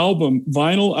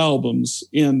vinyl albums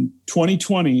in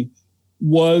 2020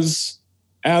 was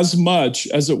as much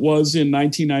as it was in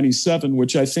 1997,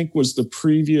 which I think was the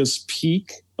previous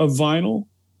peak of vinyl.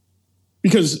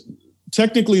 Because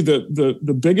technically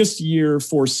the biggest year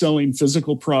for selling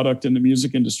physical product in the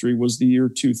music industry was the year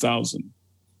 2000.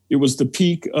 It was the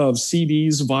peak of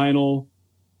CDs, vinyl,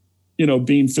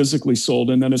 being physically sold.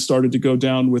 And then it started to go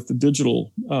down with the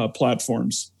digital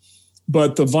platforms.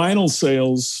 But the vinyl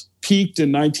sales peaked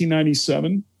in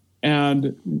 1997,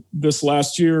 and this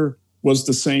last year was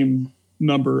the same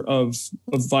number of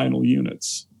vinyl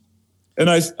units. And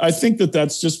I think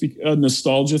that's just a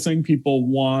nostalgia thing. People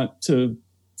want to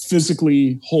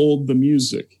physically hold the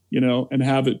music, and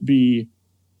have it be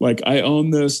like, I own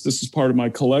this. This is part of my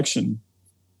collection.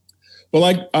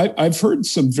 But I've heard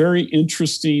some very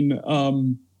interesting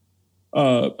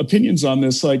opinions on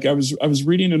this. Like I was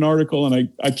reading an article, and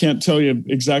I can't tell you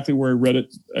exactly where I read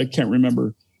it. I can't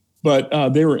remember,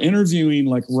 but they were interviewing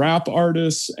like rap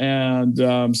artists and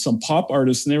some pop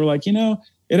artists, and they were like,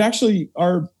 it actually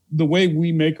the way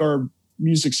we make our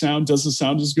music doesn't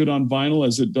sound as good on vinyl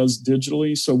as it does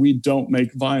digitally. So we don't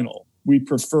make vinyl. We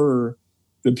prefer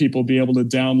that people be able to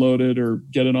download it or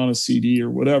get it on a CD or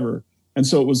whatever. And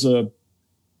so it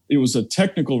was a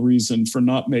technical reason for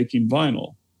not making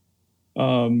vinyl.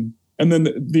 And then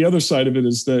the other side of it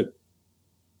is that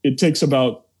it takes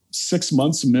about 6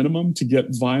 months minimum to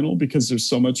get vinyl because there's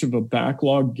so much of a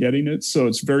backlog getting it. So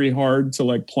it's very hard to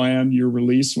like plan your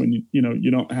release when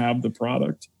you don't have the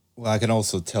product. Well, I can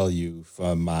also tell you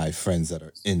from my friends that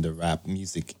are in the rap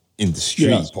music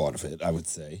industry part of it, I would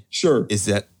say. Sure. Is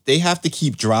that they have to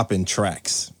keep dropping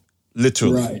tracks,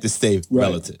 literally, to stay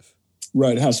relative.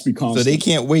 Right. It has to be constant. So they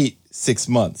can't wait 6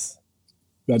 months.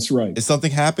 That's right. If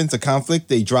something happens, a conflict,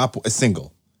 they drop a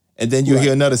single. And then you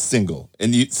hear another single.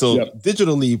 And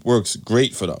digitally works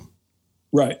great for them.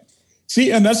 Right.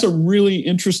 See, and that's a really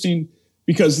interesting,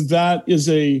 because that's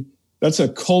a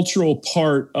cultural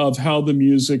part of how the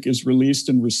music is released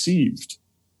and received.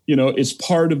 It's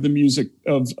part of the music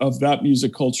of that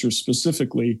music culture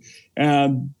specifically.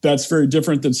 And that's very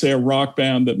different than, say, a rock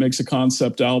band that makes a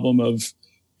concept album of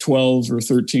 12 or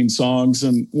 13 songs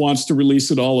and wants to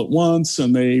release it all at once,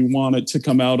 and they want it to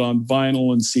come out on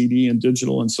vinyl and CD and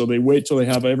digital, and so they wait till they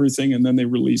have everything and then they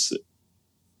release it.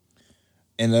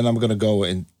 And then I'm going to go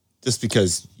and just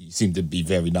because you seem to be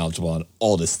very knowledgeable on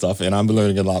all this stuff, and I'm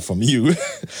learning a lot from you.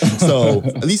 So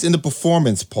at least in the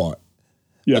performance part,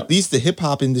 at least the hip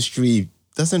hop industry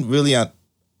doesn't really on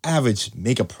average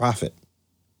make a profit.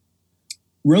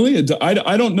 Really?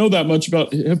 I don't know that much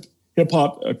about hip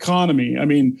hop economy. I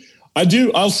mean,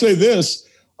 I'll say this.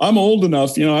 I'm old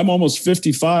enough, I'm almost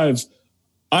 55.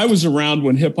 I was around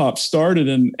when hip hop started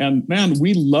and man,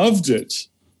 we loved it.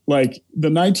 Like the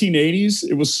 1980s,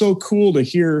 it was so cool to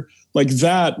hear like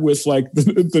that with like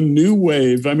the new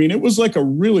wave. I mean, it was like a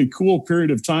really cool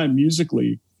period of time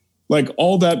musically. Like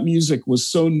all that music was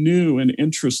so new and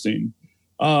interesting.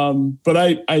 But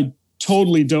I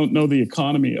totally don't know the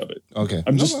economy of it. Okay.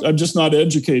 I'm just not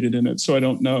educated in it, so I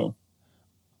don't know.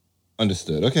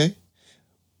 Understood. Okay.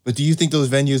 But do you think those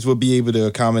venues will be able to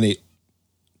accommodate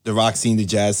the rock scene, the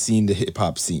jazz scene, the hip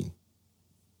hop scene?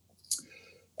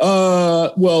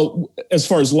 Well, as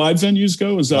far as live venues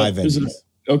go, live venues. Is it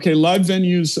okay? Live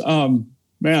venues,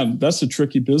 man, that's a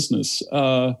tricky business.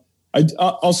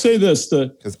 I'll say this: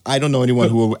 because I don't know anyone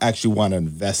who will actually want to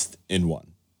invest in one.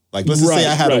 Like, let's just say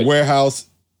I had a warehouse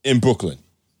in Brooklyn.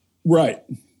 Right.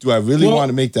 Do I really want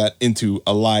to make that into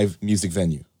a live music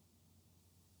venue?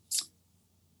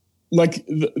 Like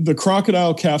the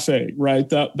Crocodile Cafe, right?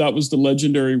 That was the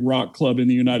legendary rock club in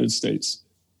the United States,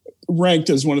 ranked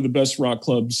as one of the best rock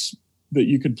clubs that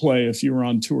you could play if you were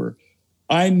on tour.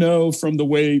 I know from the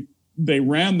way they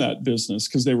ran that business,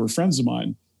 because they were friends of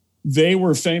mine, they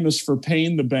were famous for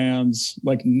paying the bands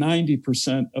like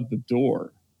 90% of the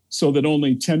door so that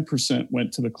only 10%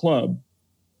 went to the club.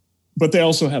 But they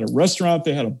also had a restaurant,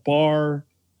 they had a bar,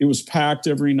 it was packed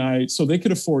every night, so they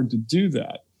could afford to do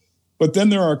that. But then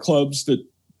there are clubs that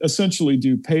essentially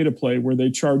do pay to play where they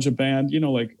charge a band,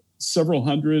 like several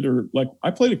hundred, or like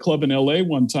I played a club in LA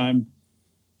one time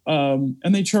and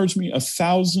they charged me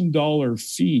 $1,000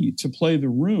 fee to play the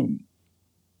room.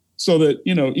 So that,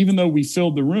 even though we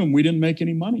filled the room, we didn't make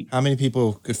any money. How many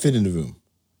people could fit in the room?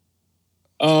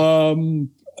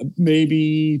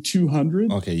 Maybe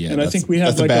 200. Okay, yeah. And I think we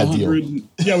had like 100.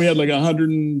 Yeah, we had like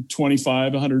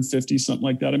 125, 150, something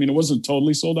like that. I mean, it wasn't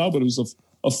totally sold out, but it was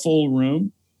a full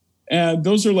room. And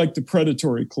those are like the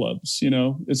predatory clubs,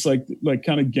 it's like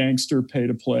kind of gangster pay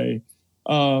to play.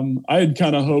 I had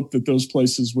kind of hoped that those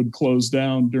places would close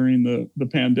down during the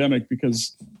pandemic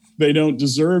because they don't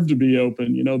deserve to be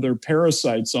open. They're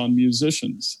parasites on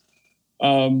musicians.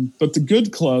 But the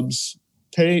good clubs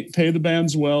pay the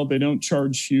bands well. They don't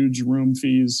charge huge room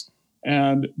fees.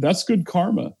 And that's good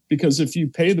karma, because if you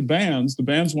pay the bands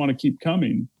want to keep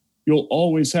coming. You'll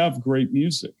always have great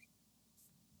music.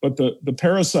 But the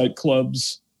parasite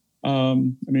clubs,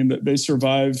 they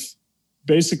survive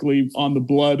basically on the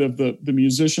blood of the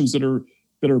musicians that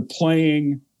are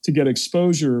playing to get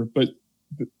exposure, but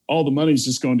all the money's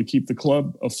just going to keep the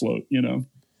club afloat,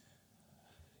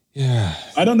 Yeah.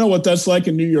 I don't know what that's like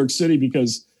in New York City,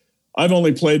 because I've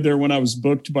only played there when I was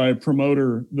booked by a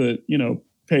promoter that,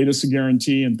 paid us a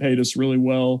guarantee and paid us really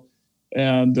well.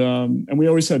 And we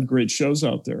always had great shows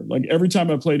out there. Like every time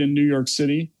I played in New York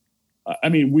City,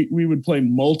 we would play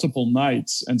multiple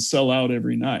nights and sell out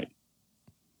every night.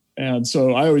 And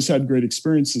so I always had great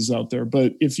experiences out there.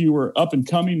 But if you were up and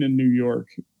coming in New York,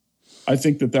 I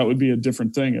think that would be a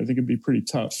different thing. I think it'd be pretty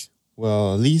tough.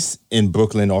 Well, at least in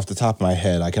Brooklyn, off the top of my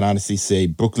head, I can honestly say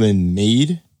Brooklyn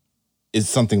Made is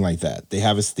something like that. They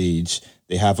have a stage,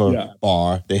 they have a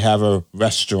bar, they have a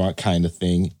restaurant kind of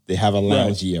thing, they have a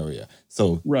loungy area.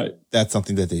 So that's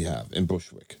something that they have in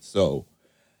Bushwick. So,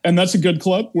 and that's a good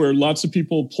club where lots of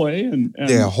people play. And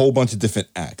there are a whole bunch of different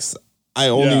acts. I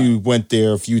only went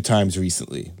there a few times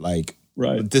recently. Like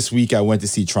this week, I went to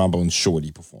see Trombone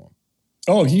Shorty perform.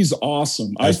 Oh, he's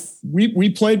awesome. We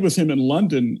played with him in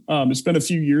London. It's been a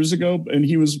few years ago, and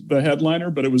he was the headliner,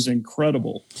 but it was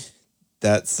incredible.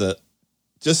 That's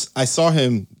I saw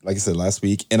him, like I said, last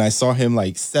week, and I saw him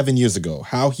like 7 years ago.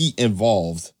 How he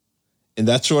evolved in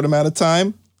that short amount of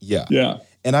time. Yeah. Yeah.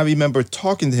 And I remember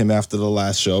talking to him after the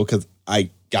last show because I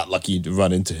got lucky to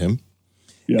run into him.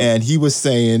 Yeah. And he was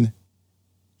saying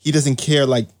he doesn't care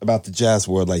about the jazz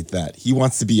world like that. He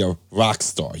wants to be a rock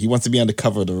star. He wants to be on the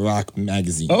cover of the rock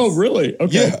magazine. Oh, really?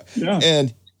 Okay. Yeah.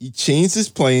 And he changed his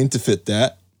playing to fit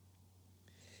that.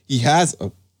 He has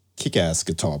a kick-ass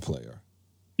guitar player.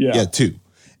 Yeah. Yeah, two.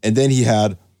 And then he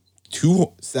had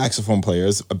two saxophone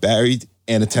players, a bari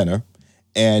and a tenor.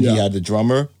 And he had the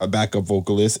drummer, a backup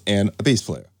vocalist, and a bass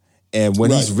player. And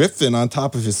when he's riffing on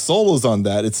top of his solos on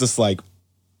that, it's just like,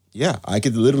 yeah, I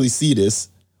could literally see this.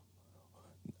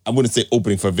 I wouldn't say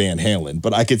opening for Van Halen,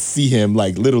 but I could see him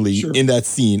literally in that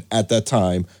scene at that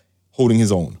time holding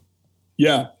his own.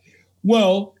 Yeah.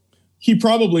 Well, he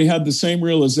probably had the same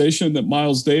realization that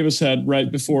Miles Davis had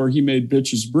right before he made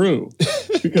Bitches Brew,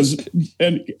 because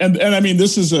and I mean,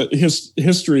 this is a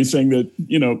history thing that,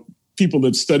 you know, people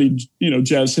that studied, you know,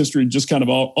 jazz history just kind of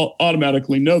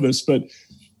automatically know this, but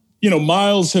you know,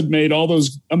 Miles had made all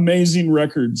those amazing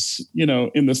records, you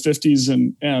know, in the 50s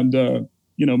and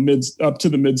you know, up to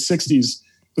the mid 60s.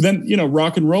 But then, you know,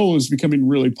 rock and roll was becoming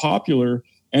really popular,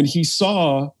 and he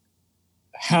saw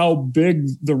how big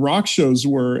the rock shows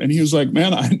were. And he was like,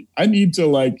 man, I need to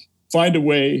like find a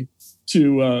way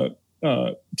to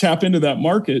tap into that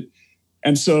market.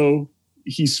 And so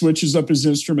he switches up his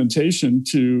instrumentation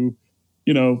to,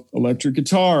 you know, electric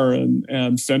guitar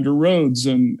and Fender Rhodes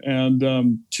and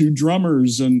two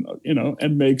drummers, and, you know,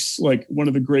 and makes like one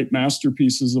of the great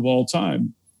masterpieces of all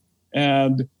time.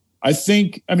 And I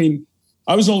think, I mean,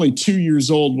 I was only 2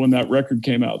 years old when that record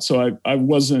came out, so I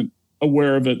wasn't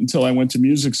aware of it until I went to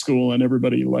music school, and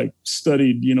everybody like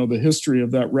studied, you know, the history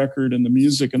of that record and the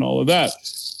music and all of that.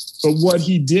 But what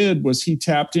he did was he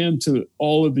tapped into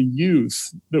all of the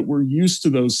youth that were used to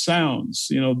those sounds,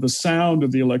 you know, the sound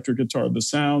of the electric guitar, the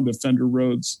sound of Fender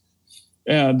Rhodes,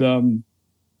 and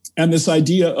this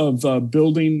idea of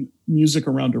building music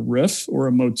around a riff or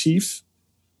a motif,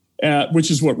 which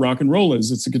is what rock and roll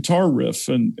is. It's a guitar riff,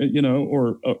 and, you know,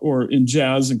 or in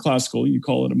jazz and classical, you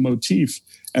call it a motif.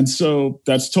 And so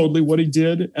that's totally what he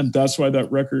did, and that's why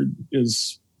that record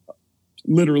is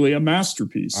literally a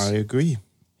masterpiece. I agree.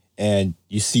 And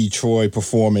you see Troy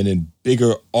performing in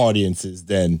bigger audiences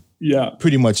than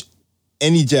pretty much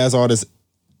any jazz artist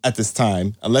at this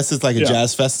time, unless it's like a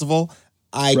jazz festival.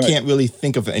 I can't really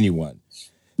think of anyone.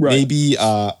 Right. Maybe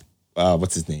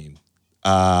what's his name?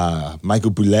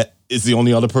 Michael Bublé is the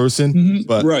only other person,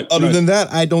 but other than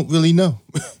that, I don't really know.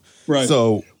 Right.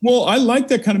 So, well, I like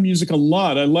that kind of music a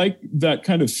lot. I like that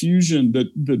kind of fusion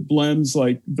that blends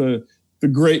like the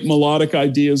great melodic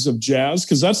ideas of jazz,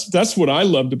 because that's what I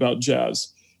loved about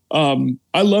jazz.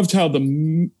 I loved how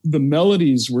the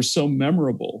melodies were so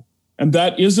memorable, and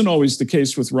that isn't always the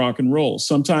case with rock and roll.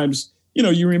 Sometimes, you know,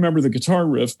 you remember the guitar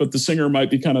riff, but the singer might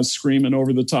be kind of screaming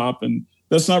over the top, and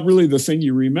that's not really the thing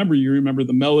you remember. You remember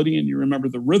the melody and you remember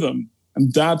the rhythm,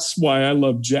 and that's why I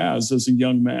loved jazz as a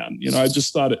young man. You know, I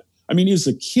just thought it. I mean, as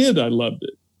a kid, I loved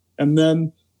it, and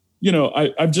then, you know,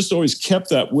 I've just always kept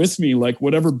that with me. Like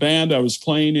whatever band I was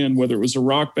playing in, whether it was a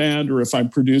rock band or if I'm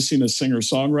producing a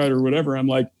singer-songwriter or whatever, I'm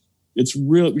like, it's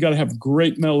real. We got to have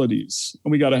great melodies,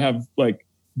 and we got to have like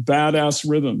badass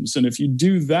rhythms. And if you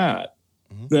do that,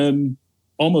 then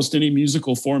almost any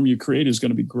musical form you create is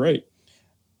going to be great.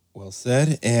 Well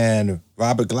said. And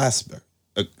Robert Glasper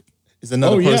is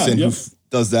another person who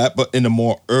does that, but in a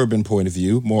more urban point of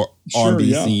view, more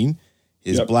R&B scene.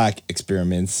 His Black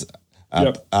Experiments.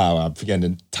 I'm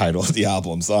forgetting the title of the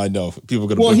album, so I know people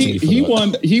are going to butcher me for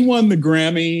that. He won the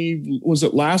Grammy, was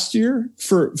it last year,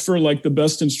 for like the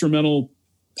best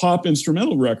pop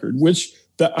instrumental record, which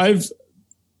that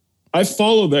I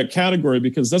follow that category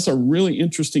because that's a really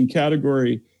interesting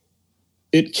category.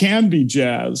 It can be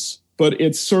jazz, but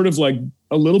it's sort of like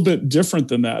a little bit different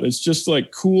than that. It's just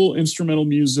like cool instrumental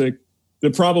music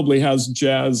that probably has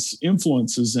jazz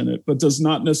influences in it, but does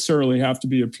not necessarily have to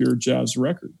be a pure jazz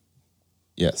record.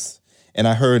 Yes. And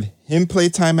I heard him play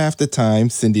Time After Time,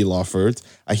 Cyndi Lauper's.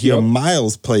 I hear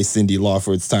Miles play Cyndi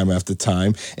Lauper's Time After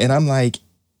Time. And I'm like,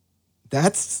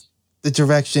 that's the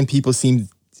direction people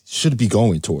should be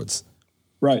going towards.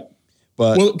 Right.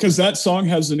 Well, because that song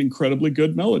has an incredibly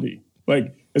good melody.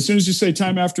 Like, as soon as you say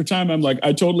Time After Time, I'm like,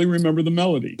 I totally remember the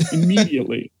melody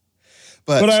immediately.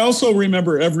 But I also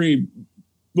remember every,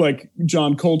 like,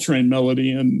 John Coltrane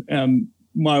melody and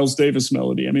Miles Davis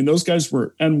melody. I mean, those guys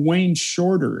were, and Wayne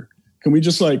Shorter. Can we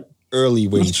just like early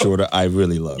Wayne Shorter? I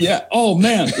really love. Yeah. Oh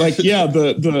man. Like,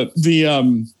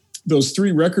 those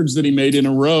three records that he made in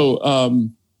a row.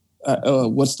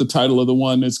 What's the title of the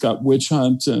one? It's got Witch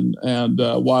Hunt and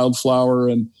Wildflower,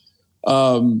 and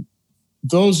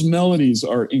those melodies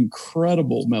are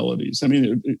incredible melodies. I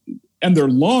mean, and they're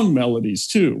long melodies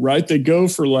too, right? They go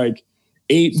for like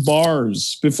 8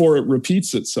 bars before it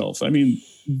repeats itself. I mean,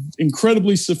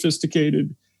 incredibly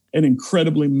sophisticated and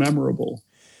incredibly memorable.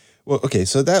 Well, okay,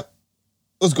 so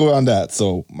let's go on that.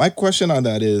 So my question on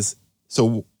that is,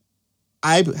 so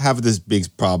I have this big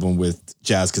problem with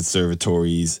jazz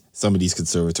conservatories, some of these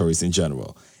conservatories in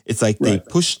general. It's like they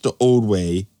push the old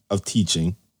way of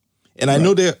teaching. And I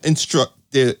know they're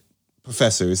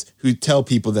professors who tell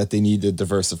people that they need to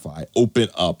diversify, open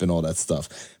up and all that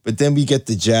stuff. But then we get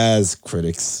the jazz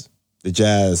critics, the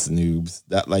jazz noobs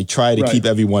that like try to keep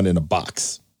everyone in a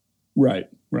box. Right.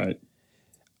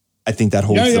 I think that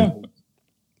holds them.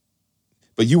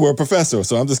 But you were a professor,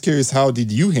 so I'm just curious, how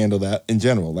did you handle that in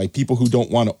general? Like people who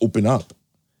don't want to open up.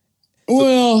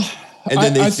 Well, and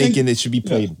then they're thinking it should be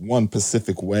played one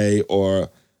specific way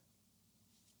or...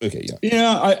 Okay, yeah.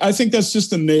 Yeah, I think that's just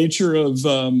the nature of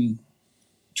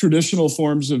traditional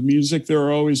forms of music. There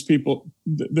are always people,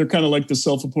 they're kind of like the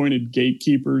self-appointed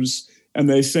gatekeepers, and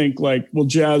they think like, well,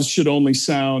 jazz should only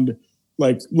sound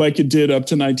like it did up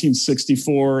to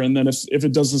 1964, and then if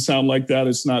it doesn't sound like that,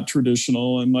 it's not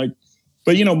traditional. And like,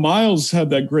 but you know, Miles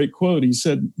had that great quote. He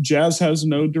said, "Jazz has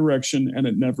no direction and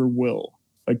it never will."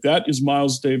 Like that is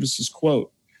Miles Davis's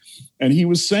quote. And he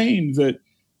was saying that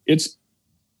it's,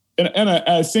 and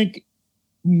I think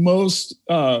most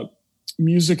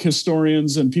music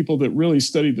historians and people that really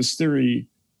study this theory,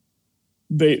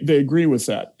 they agree with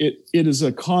that. It is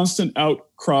a constant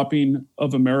outcropping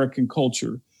of American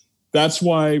culture. That's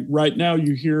why right now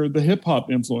you hear the hip hop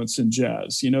influence in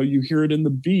jazz. You know, you hear it in the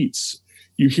beats.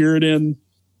 You hear it in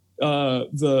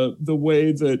the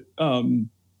way that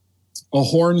a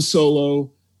horn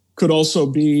solo could also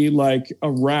be like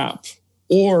a rap.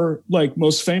 Or like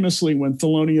most famously when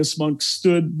Thelonious Monk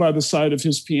stood by the side of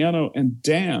his piano and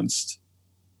danced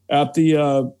at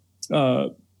the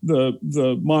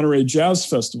Monterey Jazz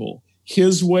Festival.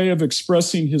 His way of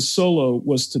expressing his solo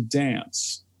was to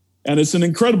dance. And it's an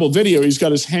incredible video. He's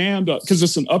got his hand up because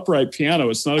it's an upright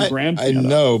piano. It's not a grand piano. I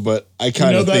know, but I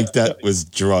kind of think that was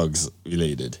drugs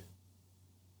related.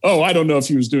 Oh, I don't know if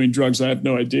he was doing drugs. I have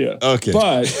no idea. Okay.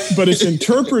 But it's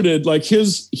interpreted like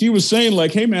he was saying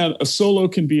like, hey man, a solo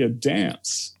can be a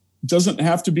dance. It doesn't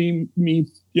have to be me,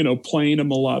 you know, playing a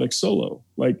melodic solo.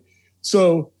 Like,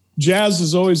 so jazz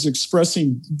is always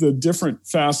expressing the different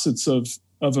facets of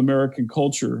American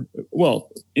culture.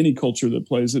 Well, any culture that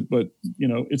plays it, but you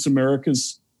know, it's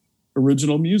America's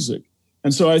original music.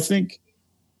 And so I think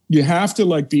you have to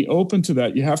like be open to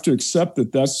that. You have to accept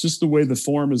that that's just the way the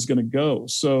form is going to go.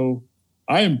 So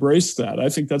I embrace that. I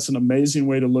think that's an amazing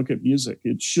way to look at music.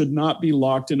 It should not be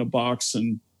locked in a box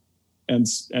and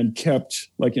kept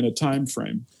like in a time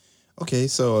frame. Okay,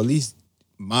 so at least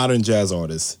modern jazz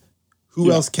artists,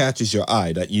 who else catches your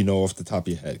eye that you know off the top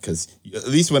of your head? Because at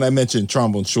least when I mentioned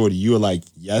Trombone Shorty, you were like,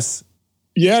 yes?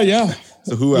 Yeah.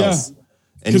 So who else?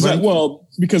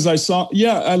 Because I saw,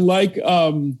 I like...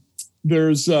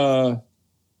 There's a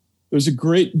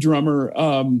great drummer.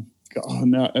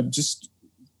 Now I'm just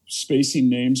spacing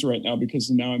names right now because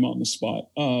now I'm on the spot.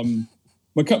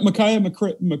 Micaiah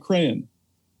McCrayan.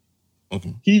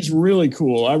 Okay. He's really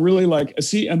cool. I really like.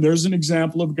 See, and there's an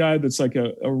example of a guy that's like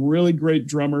a really great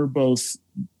drummer, both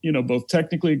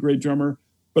technically a great drummer,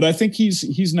 but I think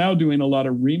he's now doing a lot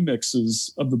of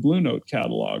remixes of the Blue Note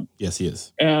catalog. Yes, he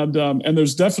is. And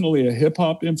there's definitely a hip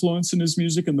hop influence in his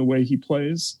music and the way he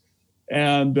plays.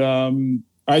 And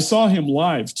I saw him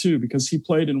live, too, because he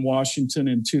played in Washington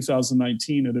in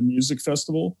 2019 at a music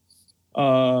festival.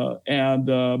 And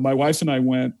my wife and I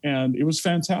went, and it was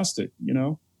fantastic. You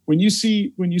know, when you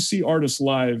see artists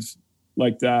live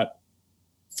like that,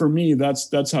 for me,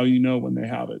 that's how you know when they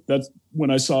have it. That's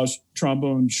when I saw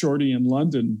Trombone Shorty in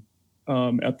London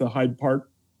at the Hyde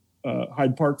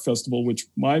Park Festival, which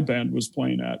my band was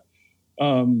playing at.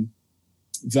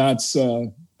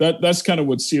 That's kind of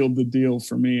what sealed the deal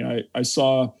for me. I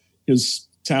saw his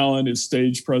talent, his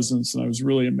stage presence, and I was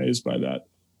really amazed by that.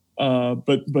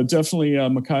 But definitely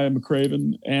Micaiah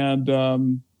McCraven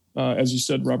and, as you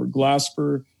said, Robert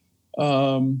Glasper.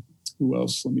 Who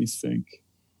else? Let me think.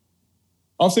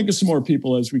 I'll think of some more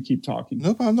people as we keep talking.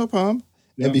 No problem.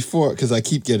 Yeah. And before, because I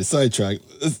keep getting sidetracked,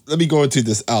 let me go into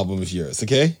this album of yours,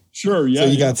 okay? Sure, yeah. So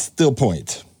you got Still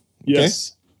Point. Okay?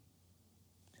 Yes.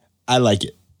 I like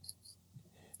it.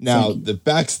 Now, the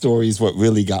backstory is what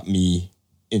really got me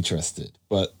interested.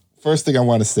 But first thing I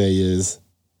want to say is,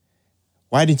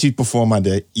 why didn't you perform on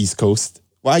the East Coast?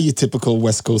 Why you typical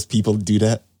West Coast people do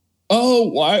that?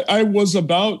 Oh, I was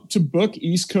about to book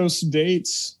East Coast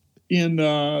dates in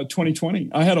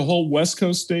 2020. I had a whole West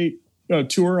Coast date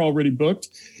tour already booked,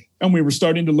 and we were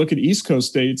starting to look at East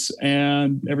Coast dates,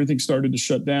 and everything started to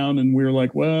shut down. And we were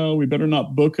like, well, we better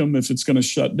not book them if it's going to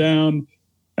shut down.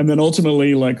 And then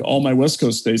ultimately, like all my West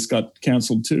Coast dates got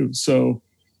canceled too. So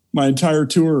my entire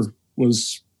tour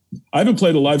I haven't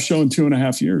played a live show in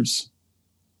 2.5 years.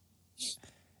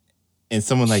 And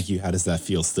someone like you, how does that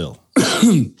feel still?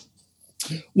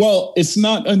 Well, it's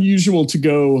not unusual to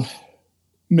go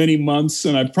many months.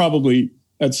 And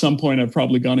at some point, I've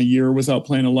probably gone a year without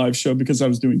playing a live show because I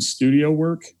was doing studio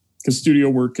work, because studio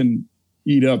work can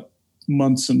eat up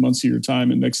months and months of your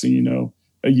time. And next thing you know,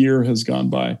 a year has gone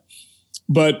by.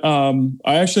 But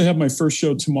I actually have my first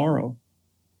show tomorrow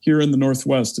here in the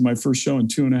Northwest, and my first show in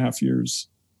 2.5 years.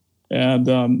 And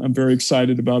I'm very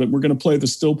excited about it. We're going to play the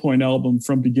Still Point album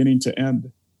from beginning to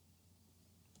end.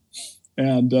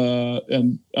 And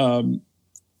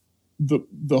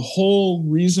the whole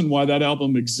reason why that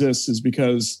album exists is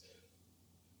because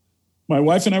my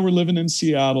wife and I were living in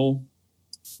Seattle.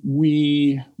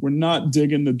 We were not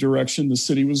digging the direction the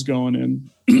city was going in.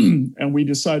 And we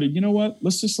decided, you know what,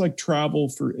 let's just like travel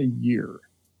for a year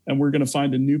and we're going to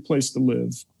find a new place to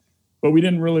live. But we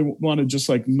didn't really want to just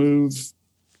like move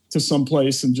to some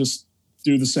place and just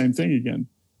do the same thing again.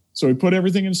 So we put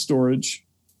everything in storage.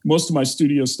 Most of my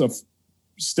studio stuff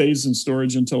stays in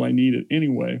storage until I need it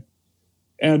anyway.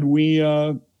 And we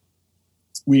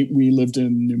lived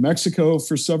in New Mexico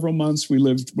for several months.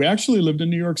 We actually lived in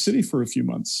New York City for a few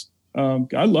months.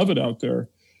 I love it out there.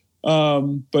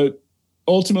 But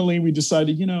ultimately we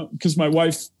decided, because my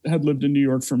wife had lived in New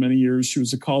York for many years. She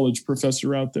was a college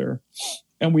professor out there.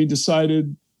 And we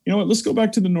decided, you know what, let's go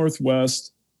back to the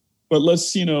Northwest, but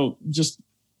let's, just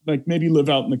like maybe live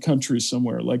out in the country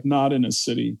somewhere, like not in a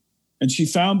city. And she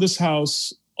found this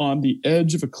house on the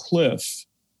edge of a cliff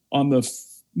on the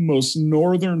most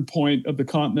northern point of the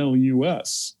continental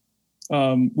U.S.,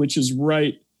 which is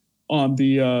right on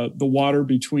the water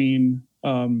between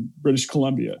British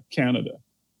Columbia, Canada.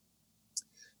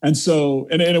 And so,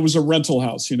 and it was a rental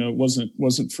house, it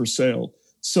wasn't for sale.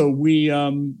 So we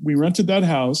rented that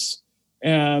house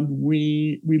and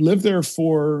we lived there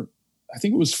for, I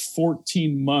think it was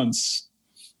 14 months.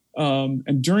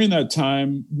 And during that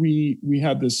time, we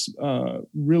had this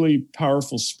really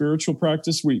powerful spiritual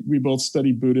practice. We both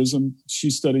studied Buddhism. She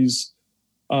studies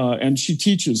and she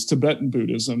teaches Tibetan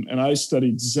Buddhism, and I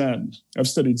studied Zen. I've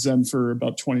studied Zen for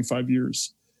about 25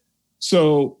 years.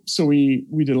 So we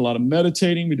did a lot of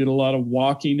meditating. We did a lot of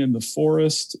walking in the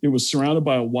forest. It was surrounded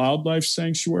by a wildlife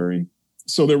sanctuary.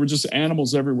 So there were just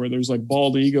animals everywhere. There's like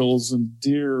bald eagles and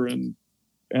deer and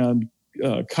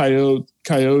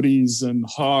coyotes and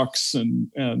hawks.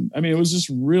 And I mean, it was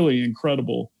just really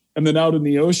incredible. And then out in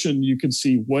the ocean, you could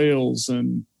see whales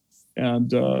and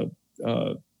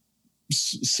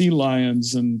sea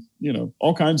lions and,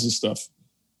 all kinds of stuff.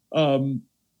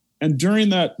 And during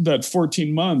that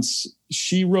 14 months,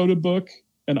 she wrote a book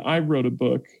and I wrote a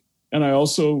book. And I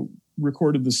also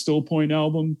recorded the Still Point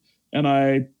album, and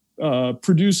I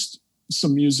produced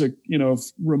some music,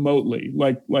 remotely,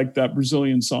 like that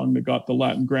Brazilian song that got the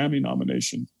Latin Grammy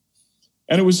nomination.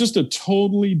 And it was just a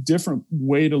totally different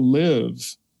way to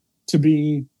live, to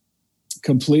be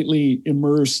completely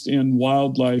immersed in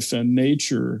wildlife and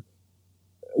nature,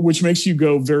 which makes you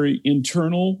go very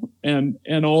internal and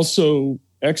also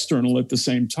external at the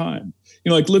same time.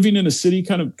 Like living in a city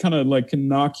kind of like can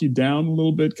knock you down a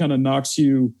little bit, kind of knocks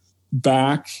you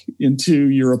back into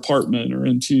your apartment or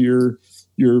into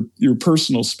your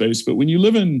personal space. But when you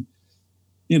live in,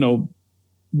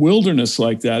 wilderness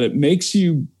like that, it makes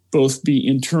you both be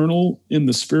internal in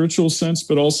the spiritual sense,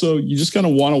 but also you just kind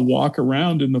of want to walk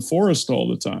around in the forest all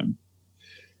the time.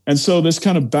 And so this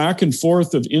kind of back and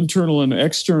forth of internal and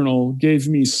external gave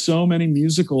me so many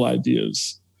musical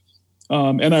ideas.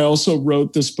 And I also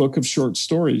wrote this book of short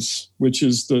stories, which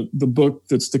is the book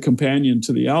that's the companion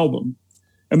to the album.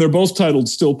 And they're both titled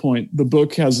Still Point. The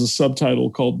book has a subtitle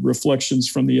called Reflections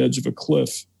from the Edge of a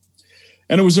Cliff.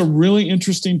 And it was a really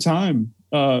interesting time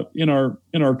in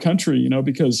our country,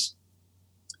 because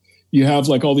you have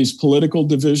like all these political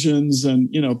divisions and,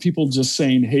 people just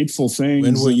saying hateful things.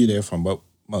 When were you there from? What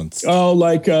months? Oh,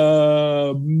 like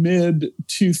mid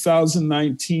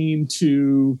 2019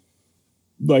 to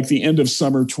like the end of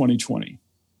summer 2020.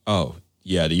 Oh,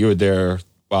 yeah. You were there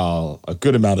while a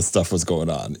good amount of stuff was going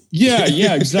on. Yeah,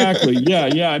 exactly.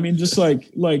 Yeah. I mean, just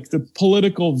like the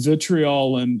political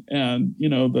vitriol and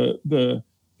the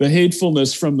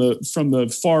hatefulness from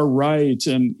the far right,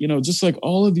 and just like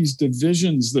all of these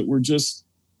divisions that were just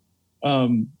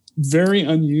very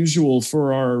unusual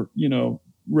for our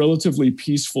relatively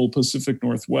peaceful Pacific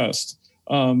Northwest.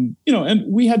 And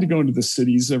we had to go into the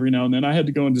cities every now and then. I had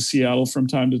to go into Seattle from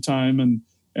time to time, and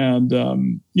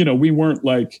we weren't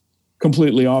like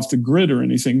completely off the grid or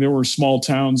anything. There were small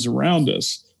towns around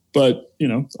us, but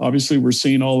obviously we're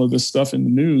seeing all of this stuff in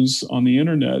the news on the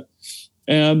internet,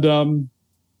 and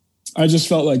I just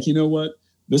felt like,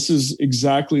 this is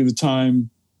exactly the time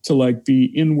to like be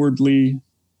inwardly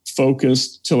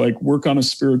focused, to like work on a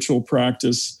spiritual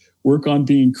practice, work on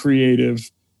being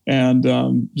creative, and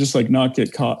just like not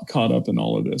get caught up in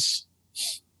all of this.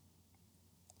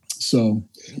 So,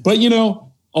 but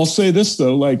I'll say this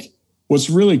though, like what's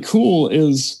really cool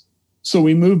is, so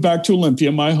we moved back to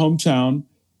Olympia, my hometown,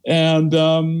 and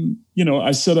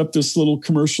I set up this little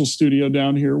commercial studio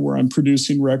down here where I'm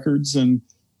producing records, and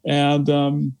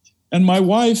And my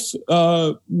wife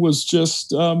was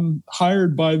just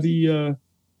hired by the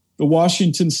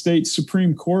Washington State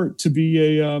Supreme Court to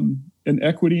be an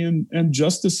equity and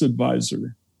justice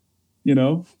advisor.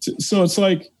 So it's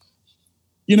like,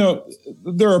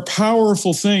 there are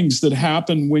powerful things that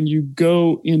happen when you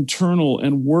go internal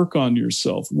and work on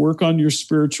yourself, work on your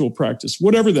spiritual practice,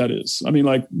 whatever that is. I mean,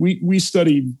 like we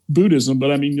study Buddhism,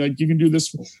 but I mean, like you can do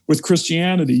this with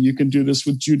Christianity, you can do this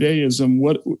with Judaism,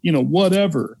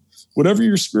 whatever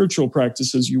your spiritual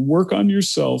practice is, you work on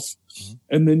yourself,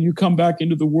 and then you come back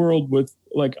into the world with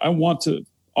like, I want to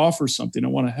offer something, I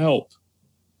want to help.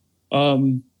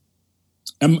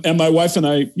 And my wife and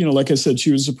I, like I said,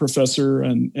 she was a professor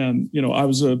and I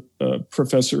was a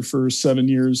professor for 7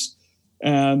 years,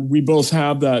 and we both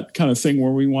have that kind of thing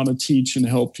where we want to teach and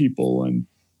help people.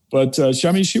 But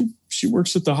she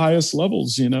works at the highest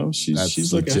levels,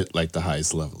 she's legit, like the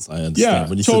highest levels. I understand.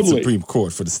 When you totally. said Supreme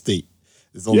Court for the state,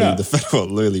 there's only the federal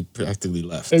literally practically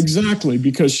left. Exactly,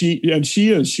 because she's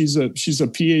a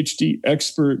PhD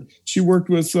expert. She worked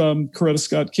with Coretta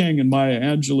Scott King and Maya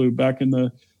Angelou back in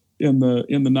the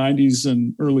 90s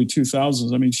and early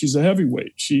 2000s. I mean, she's a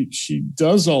heavyweight. She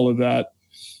does all of that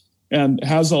and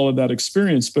has all of that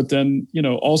experience, but then,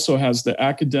 also has the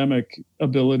academic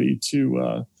ability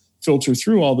to filter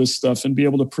through all this stuff and be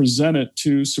able to present it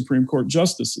to Supreme Court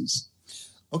justices.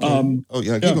 Okay.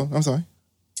 Keep going. I'm sorry.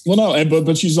 Well, no,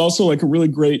 but she's also like a really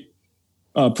great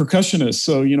percussionist.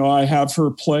 So, I have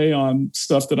her play on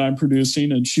stuff that I'm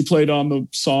producing, and she played on the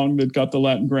song that got the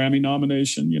Latin Grammy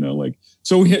nomination,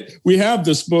 so we have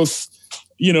this both,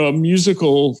 a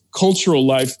musical cultural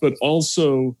life, but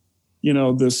also,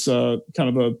 this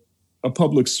kind of a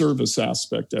public service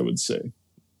aspect, I would say.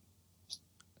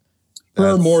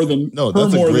 Her more than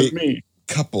me.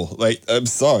 Couple. Like, I'm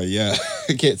sorry. Yeah.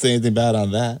 I can't say anything bad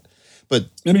on that. But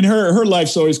I mean, her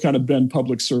life's always kind of been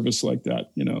public service like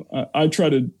that. I try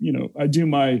to, I do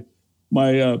my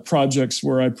projects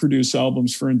where I produce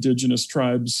albums for indigenous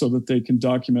tribes so that they can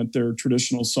document their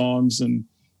traditional songs and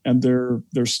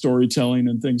their storytelling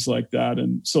and things like that.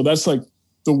 And so that's like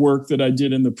the work that I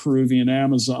did in the Peruvian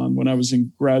Amazon when I was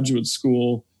in graduate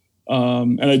school.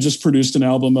 And I just produced an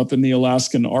album up in the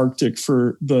Alaskan Arctic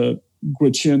for the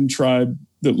Gwich'in tribe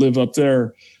that live up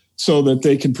there, so that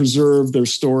they can preserve their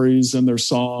stories and their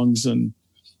songs. And,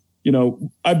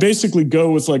 I basically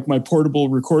go with like my portable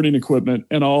recording equipment,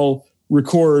 and I'll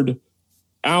record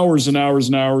hours and hours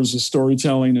and hours of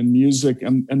storytelling and music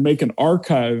and make an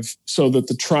archive so that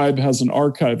the tribe has an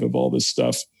archive of all this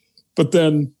stuff. But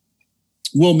then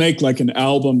we'll make like an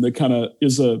album that kind of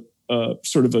is a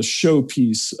sort of a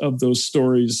showpiece of those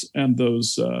stories and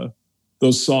those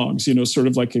songs, sort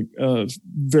of like a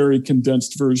very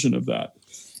condensed version of that.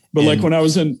 But like when I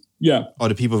was in, Are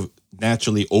the people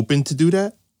naturally open to do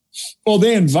that? Well,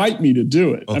 they invite me to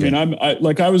do it. Okay. I mean,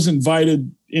 I was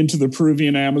invited into the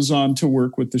Peruvian Amazon to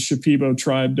work with the Shipibo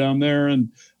tribe down there. And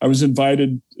I was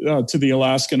invited to the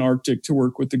Alaskan Arctic to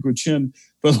work with the Gwich'in.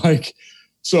 But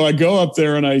so I go up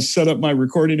there and I set up my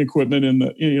recording equipment in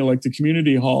the, like the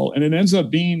community hall, and it ends up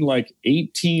being like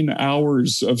 18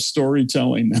 hours of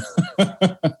storytelling.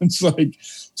 It's like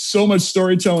so much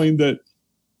storytelling that,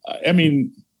 I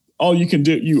mean, all you can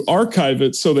do, you archive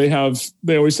it. So they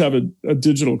always have a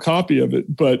digital copy of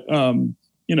it, but,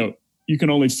 you can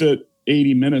only fit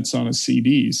 80 minutes on a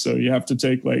CD. So you have to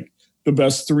take like the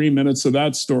best 3 minutes of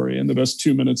that story and the best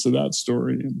 2 minutes of that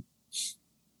story.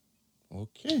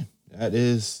 Okay. That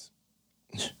is,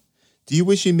 do you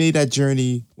wish you made that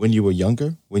journey when you were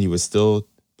younger, when you were still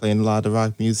playing a lot of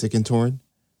rock music and touring?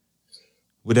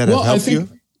 Would that have helped you?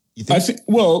 I think,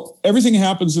 everything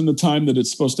happens in the time that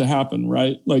it's supposed to happen,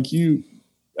 right? Like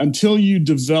until you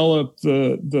develop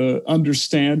the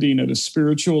understanding at a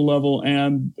spiritual level,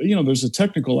 and, there's a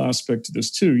technical aspect to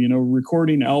this too,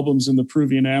 recording albums in the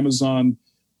Peruvian Amazon.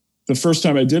 The first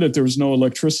time I did it, there was no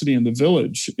electricity in the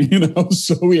village,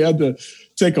 so we had to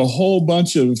take a whole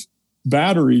bunch of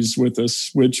batteries with us,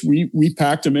 which we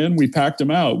packed them in, we packed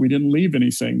them out. We didn't leave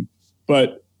anything.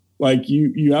 But like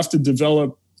you have to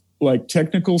develop like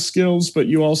technical skills, but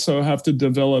you also have to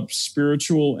develop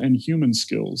spiritual and human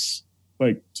skills,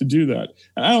 like to do that.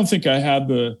 And I don't think I had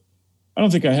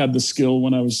the skill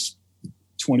when I was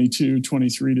 22,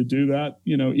 23 to do that.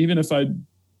 Even if I'd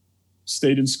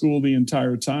stayed in school the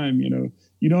entire time,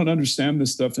 you don't understand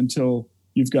this stuff until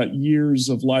you've got years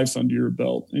of life under your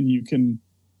belt, and you can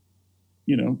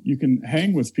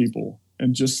hang with people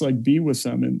and just like be with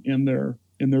them in their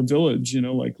village,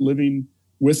 like living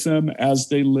with them as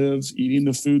they live, eating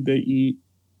the food they eat,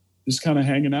 just kind of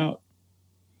hanging out.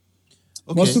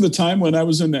 Okay. Most of the time when I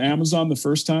was in the Amazon the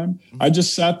first time, I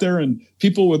just sat there and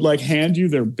people would like hand you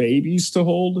their babies to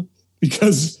hold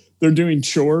because they're doing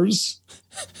chores.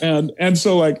 And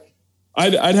so like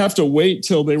I'd have to wait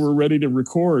till they were ready to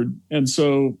record. And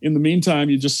so in the meantime,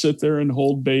 you just sit there and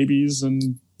hold babies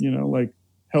and, you know, like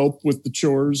help with the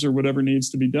chores or whatever needs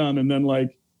to be done. And then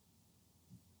like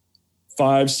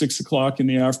 5, 6 o'clock in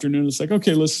the afternoon, it's like,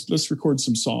 okay, let's record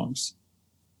some songs.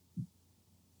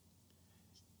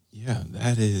 Yeah,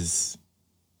 that is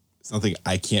something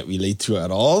I can't relate to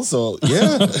at all. So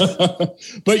yeah.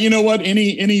 But you know what?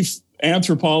 Any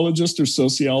anthropologist or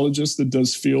sociologist that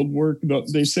does field work,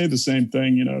 they say the same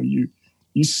thing. You know,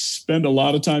 you spend a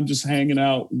lot of time just hanging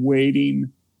out,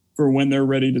 waiting for when they're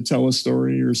ready to tell a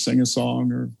story or sing a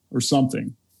song or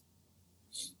something.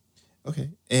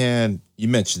 Okay. And you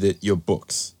mentioned it, your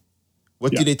books.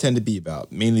 What do they tend to be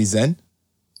about? Mainly Zen?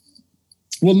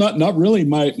 Well, not really.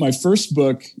 My first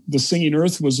book, The Singing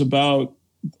Earth, was about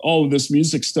all of this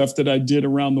music stuff that I did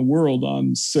around the world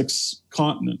on 6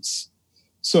 continents.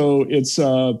 So it's,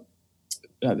 I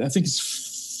think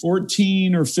it's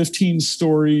 14 or 15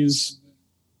 stories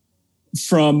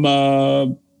from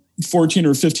 14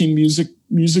 or 15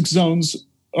 music zones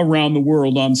around the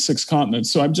world on 6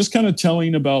 continents. So I'm just kind of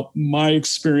telling about my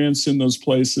experience in those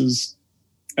places,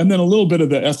 and then a little bit of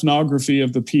the ethnography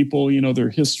of the people, you know, their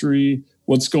history,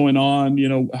 what's going on, you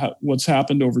know, what's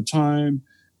happened over time,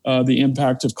 the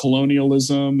impact of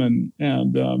colonialism and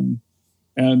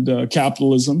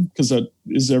capitalism, because that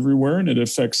is everywhere and it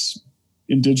affects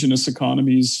indigenous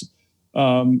economies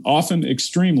often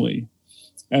extremely.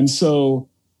 And so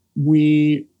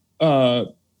I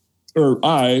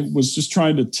was just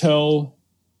trying to tell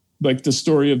like the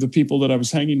story of the people that I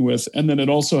was hanging with. And then it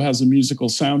also has a musical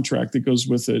soundtrack that goes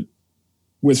with it,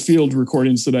 with field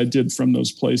recordings that I did from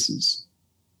those places.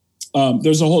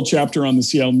 There's a whole chapter on the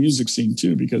Seattle music scene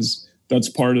too, because that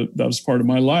was part of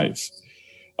my life.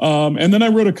 And then I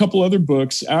wrote a couple other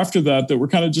books after that were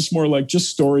kind of just more like just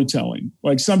storytelling.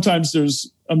 Like sometimes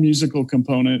there's a musical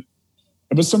component,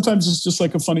 but sometimes it's just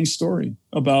like a funny story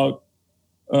about,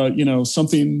 you know,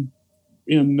 something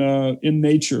in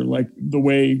nature, like the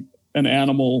way an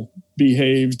animal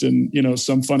behaved and, you know,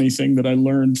 some funny thing that I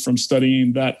learned from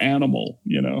studying that animal,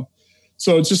 you know.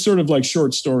 So it's just sort of like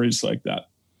short stories like that.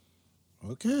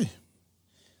 Okay.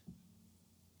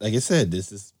 Like I said,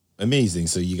 this is amazing.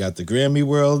 So you got the Grammy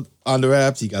world on the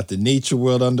wraps, you got the nature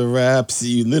world on the wraps,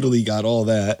 you literally got all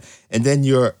that. And then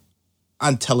you're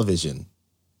on television.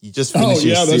 You just finished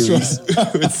your series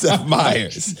with Seth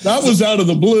Meyers. That was out of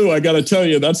the blue, I got to tell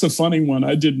you. That's a funny one.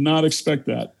 I did not expect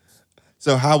that.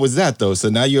 So how was that, though? So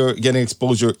now you're getting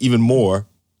exposure even more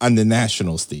on the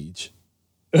national stage.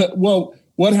 Well,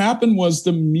 what happened was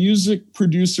the music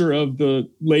producer of the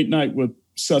Late Night with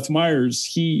Seth Meyers,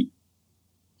 he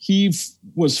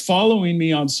was following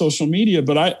me on social media,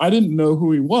 but I didn't know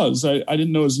who he was. I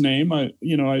didn't know his name. I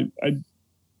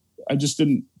just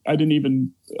didn't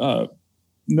even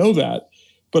know that.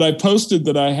 But I posted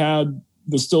that I had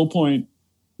the Still Point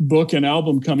book and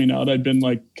album coming out. I'd been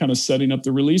like kind of setting up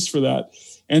the release for that.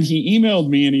 And he emailed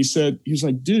me and he was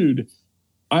like, dude,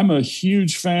 I'm a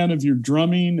huge fan of your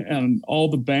drumming and all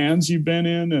the bands you've been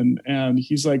in. And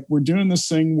he's like, we're doing this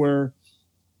thing where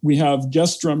we have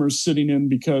guest drummers sitting in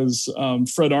because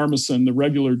Fred Armisen, the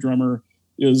regular drummer,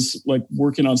 is like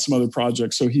working on some other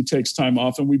projects. So he takes time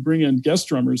off and we bring in guest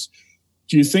drummers.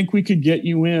 Do you think we could get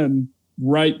you in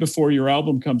right before your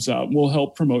album comes out? We'll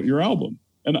help promote your album.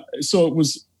 And so it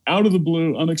was out of the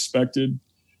blue, unexpected.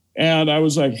 And I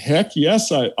was like, heck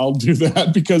yes, I'll do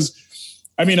that. Because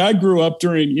I mean, I grew up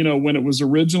during, you know, when it was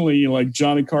originally like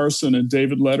Johnny Carson and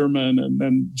David Letterman and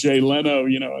then Jay Leno,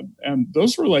 you know, and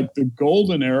those were like the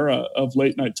golden era of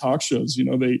late night talk shows. You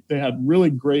know, they had really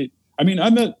great, I mean, I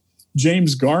met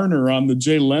James Garner on the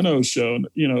Jay Leno show,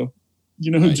 you know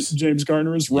nice. Who James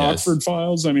Garner is, Rockford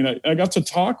Files. I mean, I got to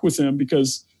talk with him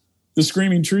because the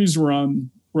Screaming Trees were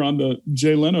on the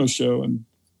Jay Leno show. And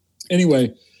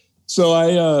anyway, so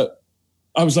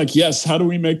I was like, yes, how do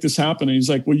we make this happen? And he's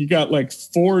like, well, you got like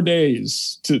 4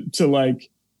 days to like,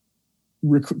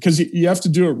 because you have to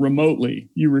do it remotely.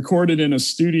 You record it in a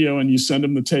studio and you send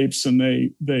them the tapes and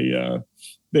they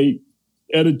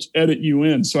edit you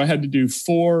in. So I had to do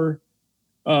 4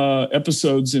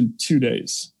 episodes in 2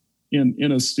 days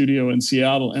in a studio in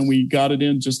Seattle. And we got it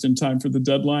in just in time for the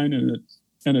deadline.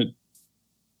 And it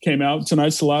came out.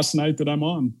 Tonight's the last night that I'm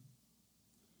on.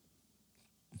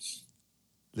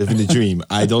 Living the dream.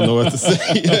 I don't know what to say.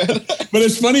 But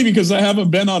it's funny because I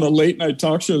haven't been on a late night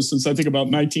talk show since I think about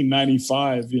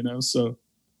 1995, you know, so.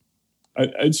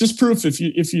 it's just proof if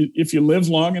you live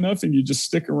long enough and you just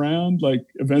stick around, like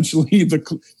eventually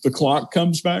the clock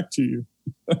comes back to you.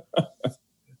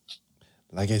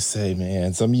 Like I say,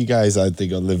 man, some of you guys, I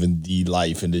think, are living the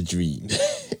life and the dream.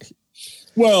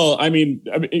 Well, I mean,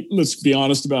 let's be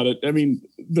honest about it. I mean,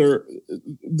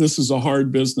 this is a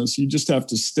hard business. You just have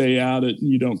to stay at it and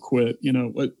you don't quit. You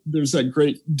know, there's that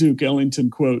great Duke Ellington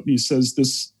quote, and he says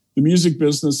the music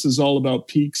business is all about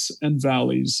peaks and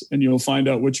valleys, and you'll find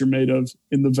out what you're made of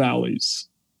in the valleys.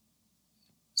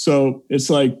 So it's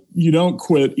like you don't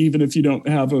quit even if you don't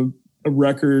have a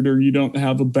record or you don't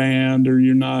have a band or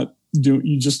you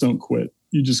just don't quit.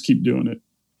 You just keep doing it.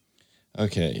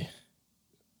 Okay.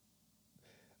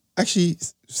 Actually,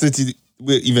 since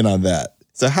we're even on that,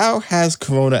 so how has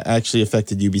Corona actually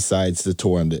affected you besides the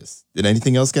tour on this? Did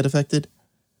anything else get affected?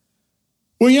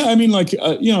 Well, yeah, I mean, like,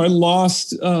 I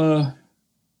lost a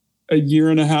year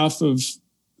and a half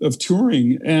of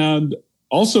touring, and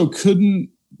also couldn't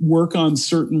work on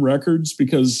certain records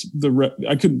because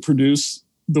I couldn't produce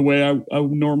the way I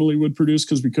normally would produce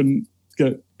because we couldn't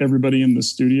get everybody in the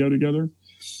studio together.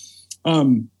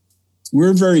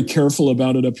 We're very careful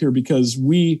about it up here because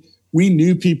we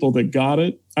knew people that got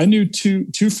it. I knew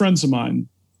two friends of mine.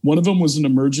 One of them was an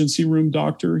emergency room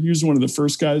doctor. He was one of the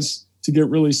first guys to get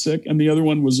really sick. And the other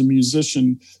one was a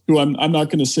musician who I'm not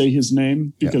going to say his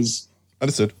name because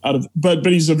understood. But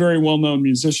he's a very well-known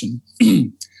musician.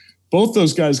 Both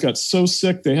those guys got so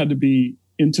sick they had to be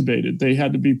intubated. They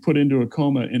had to be put into a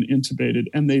coma and intubated,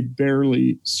 and they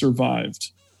barely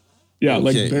survived. Yeah,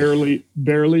 okay. Like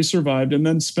barely survived, and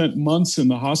then spent months in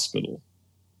the hospital.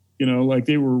 You know, like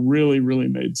they were really, really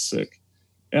made sick.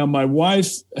 And my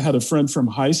wife had a friend from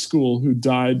high school who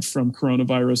died from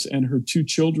coronavirus, and her 2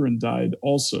 children died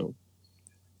also.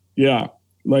 Yeah,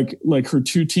 like her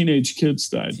 2 teenage kids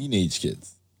died. Teenage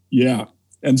kids. Yeah.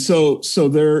 And so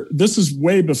this is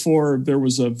way before there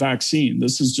was a vaccine.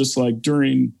 This is just like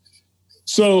during.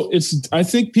 So I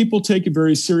think people take it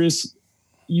very serious.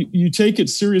 You take it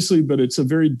seriously, but it's a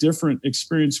very different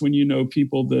experience when you know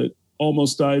people that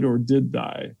almost died or did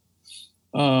die.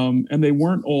 And they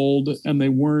weren't old and they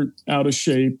weren't out of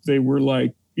shape. They were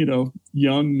like,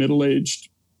 young, middle-aged,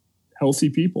 healthy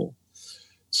people.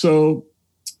 So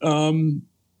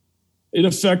it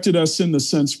affected us in the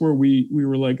sense where we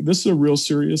were like, this is a real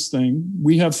serious thing.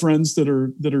 We have friends that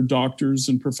are doctors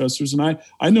and professors. And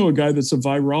I know a guy that's a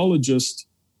virologist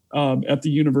at the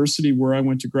university where I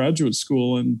went to graduate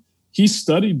school, and he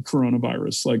studied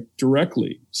coronavirus like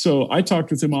directly. So I talked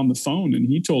with him on the phone, and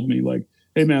he told me like,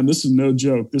 hey man, this is no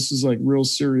joke. This is like real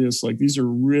serious. Like these are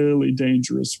really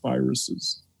dangerous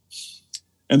viruses.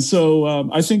 And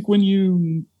so I think when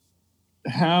you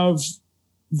have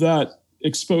that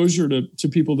exposure to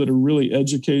people that are really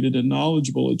educated and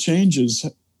knowledgeable, it changes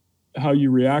how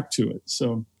you react to it.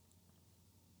 So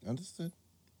understood.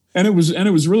 And it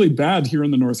was really bad here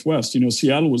in the Northwest.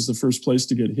 Seattle was the first place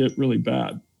to get hit really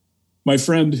bad. My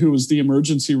friend who was the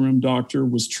emergency room doctor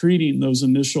was treating those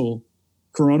initial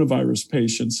coronavirus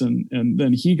patients, and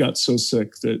then he got so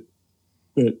sick that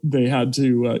they had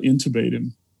to intubate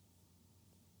him.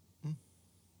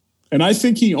 And I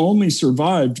think he only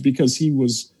survived because he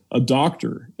was a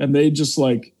doctor, and they just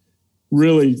like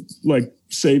really like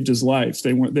saved his life.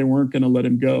 They weren't going to let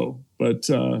him go. But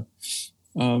I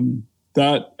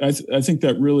think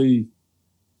that really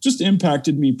just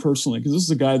impacted me personally, because this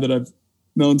is a guy that I've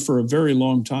known for a very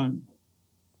long time.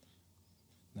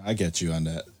 I get you on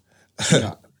that.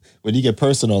 Yeah. When you get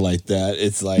personal like that,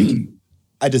 it's like,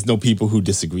 I just know people who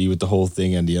disagree with the whole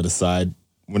thing on the other side.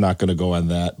 We're not going to go on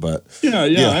that, but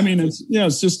yeah. I mean, it's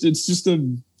just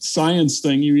a science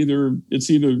thing. It's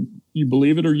either you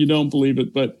believe it or you don't believe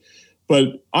it. But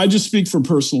I just speak from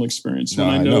personal experience when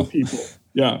I know people.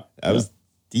 Yeah. That was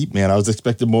deep, man. I was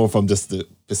expecting more from just the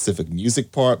specific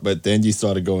music part, but then you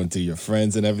started going to your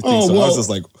friends and everything. I was just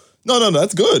like, no,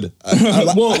 that's good.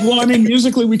 Well, I mean,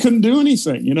 musically we couldn't do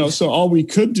anything, so all we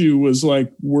could do was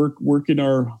like work in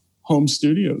our home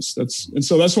studios.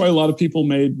 So that's why a lot of people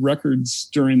made records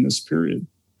during this period.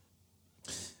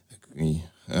 Agree.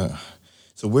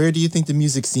 So where do you think the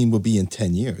music scene will be in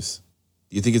 10 years?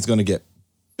 Do you think it's going to get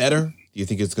better? Do you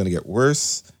think it's going to get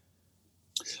worse?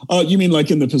 You mean like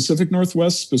in the Pacific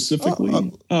Northwest specifically?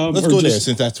 Let's go there,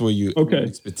 since that's where you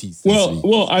expertise.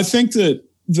 Well, I think that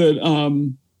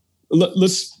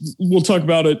we'll talk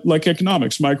about it like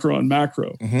economics, micro and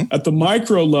macro. Mm-hmm. At the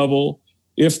micro level,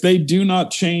 if they do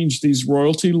not change these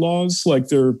royalty laws, like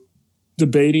they're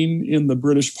debating in the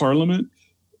British Parliament,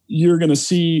 you're going to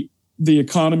see the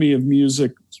economy of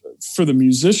music for the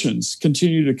musicians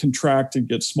continue to contract and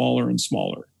get smaller and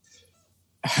smaller.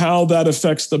 how that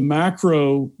affects the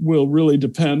macro will really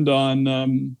depend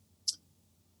on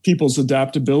people's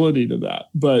adaptability to that.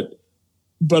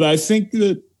 But I think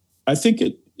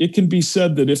it can be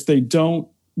said that if they don't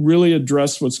really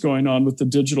address what's going on with the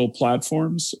digital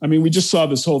platforms, I mean, we just saw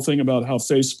this whole thing about how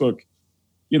Facebook,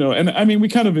 and I mean, we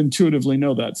kind of intuitively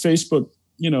know that Facebook,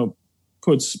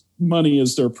 puts money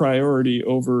as their priority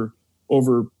over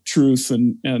truth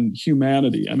and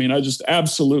humanity. I mean, I just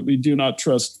absolutely do not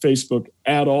trust Facebook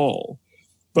at all.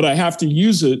 But I have to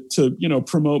use it to,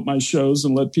 promote my shows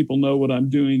and let people know what I'm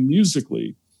doing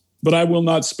musically. But I will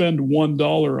not spend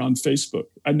 $1 on Facebook.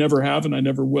 I never have, and I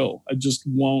never will. I just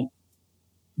won't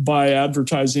buy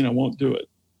advertising. I won't do it.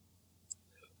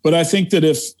 But I think that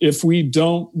if we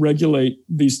don't regulate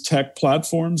these tech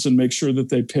platforms and make sure that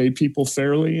they pay people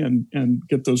fairly and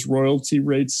get those royalty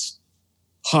rates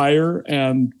higher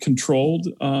and controlled,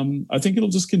 I think it'll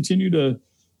just continue to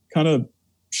kind of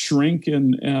shrink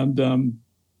and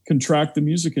contract the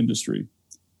music industry.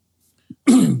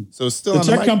 So still the on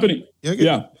tech the company,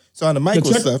 yeah. So on the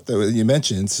micro stuff that you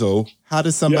mentioned, so how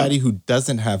does somebody who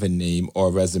doesn't have a name or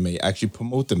a resume actually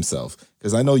promote themselves?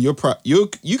 Because I know you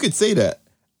could say that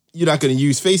you're not going to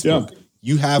use Facebook. Yeah.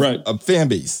 You have a fan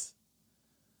base.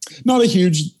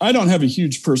 I don't have a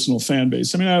huge personal fan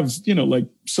base. I mean, I have, like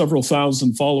several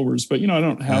thousand followers, but, I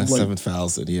don't have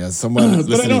 7,000. Yeah. Someone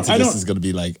listening to this is going to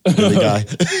be like, really guy.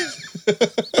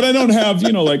 But I don't have,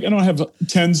 I don't have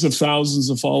tens of thousands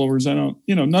of followers. I don't,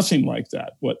 nothing like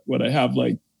that. What I have,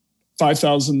 like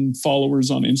 5,000 followers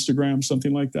on Instagram,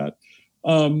 something like that.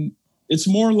 It's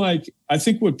more like, I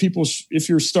think what people, if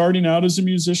you're starting out as a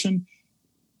musician,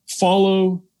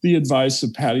 follow the advice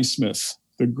of Patti Smith,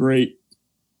 the great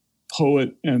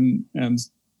poet and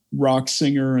rock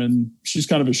singer, and she's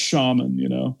kind of a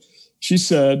shaman, She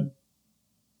said,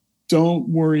 don't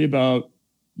worry about,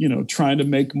 trying to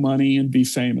make money and be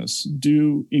famous.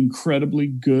 Do incredibly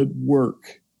good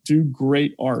work. Do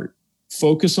great art.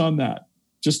 Focus on that.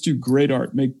 Just do great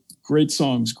art. Make great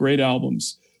songs, great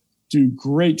albums. Do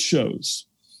great shows.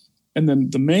 And then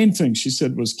the main thing she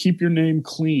said was keep your name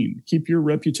clean. Keep your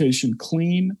reputation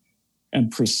clean and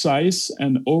precise.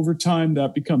 And over time,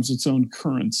 that becomes its own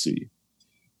currency.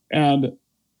 And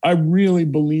I really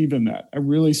believe in that. I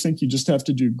really think you just have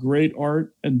to do great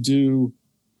art and do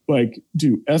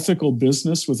ethical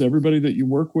business with everybody that you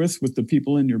work with the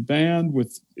people in your band,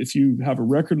 if you have a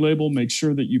record label, make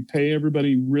sure that you pay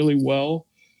everybody really well,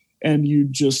 and you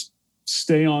just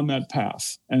stay on that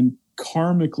path. And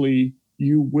karmically,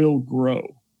 you will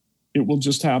grow. It will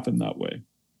just happen that way.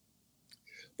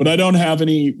 But I don't have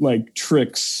any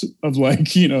tricks of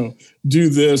do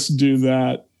this, do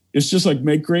that. It's just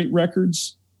make great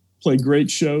records, play great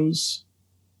shows,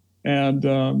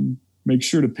 and make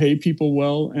sure to pay people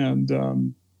well,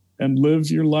 and live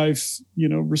your life,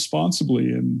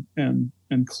 responsibly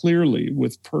and clearly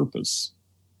with purpose.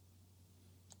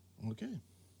 Okay.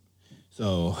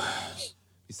 So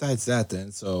besides that,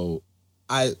 then, so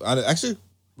I actually,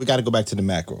 we got to go back to the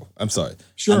macro. I'm sorry.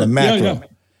 Sure. On the macro,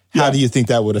 how do you think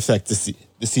that would affect the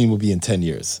scene will be in 10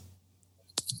 years?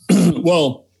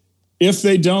 Well, if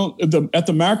they don't, at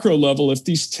the macro level, if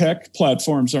these tech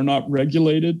platforms are not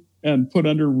regulated and put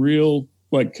under real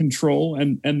control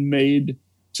and made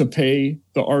to pay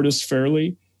the artists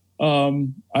fairly,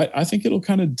 I think it'll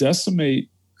kind of decimate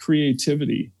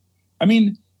creativity. I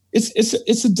mean,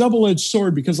 it's a double-edged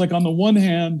sword, because on the one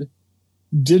hand,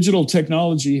 digital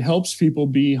technology helps people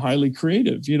be highly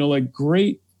creative.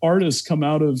 Great artists come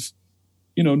out of,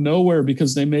 nowhere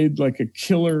because they made a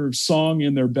killer song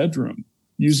in their bedroom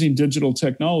using digital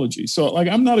technology. So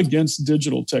I'm not against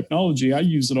digital technology. I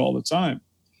use it all the time.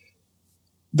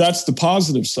 That's the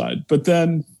positive side. But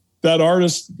then that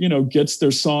artist, gets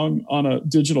their song on a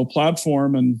digital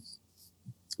platform and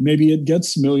maybe it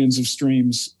gets millions of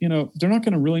streams. They're not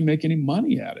going to really make any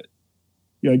money at it.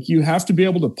 You have to be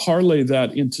able to parlay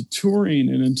that into touring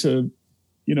and into,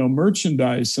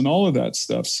 merchandise and all of that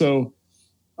stuff. So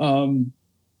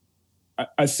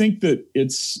I think that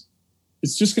it's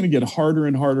just going to get harder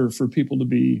and harder for people to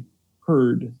be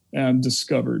heard and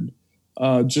discovered,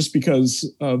 just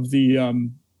because of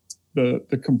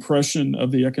the compression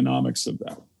of the economics of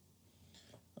that.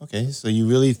 Okay, so you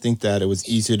really think that it was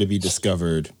easier to be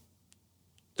discovered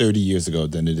 30 years ago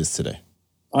than it is today?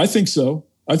 I think so.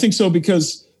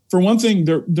 Because for one thing,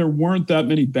 there weren't that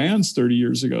many bands 30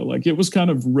 years ago. It was kind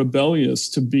of rebellious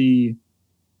to be,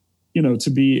 be in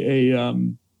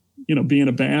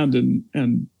a band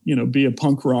and be a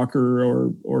punk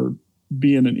rocker or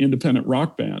be in an independent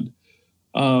rock band.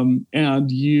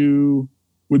 And you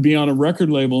would be on a record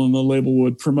label and the label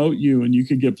would promote you and you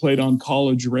could get played on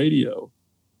college radio.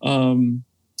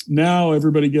 Now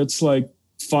everybody gets like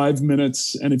 5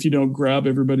 minutes, and if you don't grab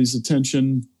everybody's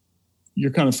attention,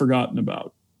 you're kind of forgotten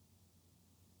about.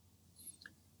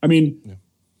 I mean,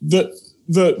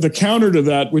 the counter to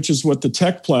that, which is what the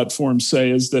tech platforms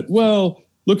say, is that, well,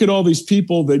 look at all these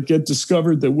people that get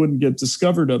discovered that wouldn't get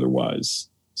discovered otherwise.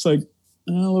 It's like,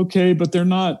 oh, okay, but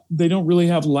they don't really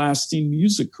have lasting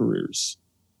music careers.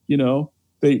 You know,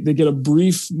 they get a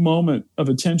brief moment of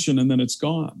attention and then it's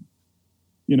gone,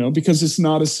 you know, because it's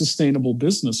not a sustainable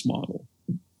business model.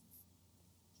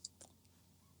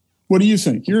 What do you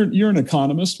think? You're an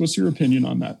economist. What's your opinion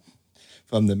on that?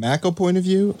 From the macro point of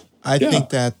view, I think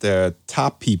that the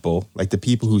top people, like the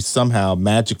people who somehow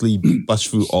magically bust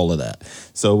through all of that.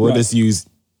 So we'll just use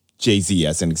Jay-Z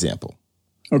as an example.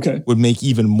 Okay. Would make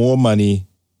even more money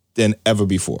than ever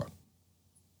before.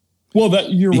 Well,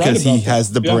 you're right about that. Because he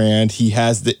has the brand, he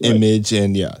has the image,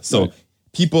 and So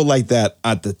people like that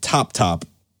at the top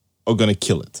are going to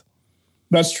kill it.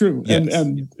 That's true. Yes.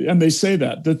 And they say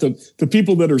that the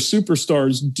people that are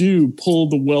superstars do pull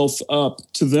the wealth up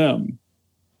to them.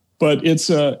 But it's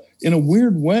in a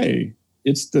weird way,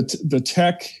 it's the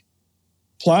tech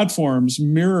platforms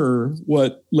mirror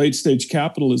what late stage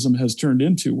capitalism has turned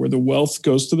into, where the wealth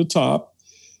goes to the top,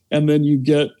 and then you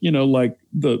get, you know, like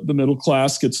the middle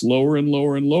class gets lower and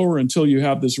lower and lower until you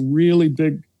have this really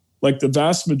big, like the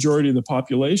vast majority of the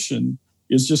population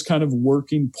is just kind of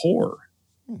working poor.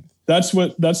 That's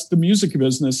the music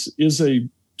business is a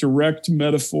direct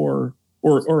metaphor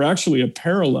or actually a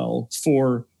parallel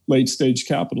for late stage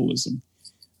capitalism.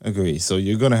 Agree. So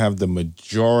you're going to have the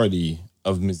majority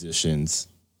of musicians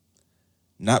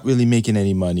not really making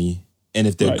any money. And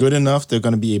if they're good enough, they're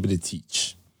going to be able to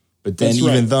teach. But then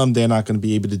them, they're not going to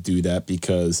be able to do that,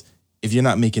 because if you're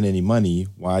not making any money,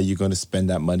 why are you going to spend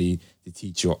that money to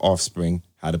teach your offspring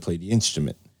how to play the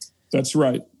instrument? That's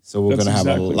right. So we're going to have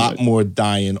a lot more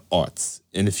dying arts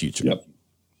in the future.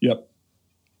 Yep.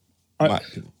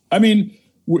 I mean,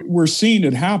 we're seeing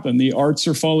it happen. The arts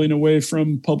are falling away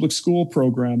from public school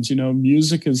programs. You know,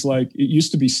 music is like, it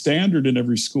used to be standard in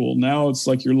every school. Now it's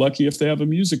like you're lucky if they have a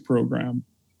music program.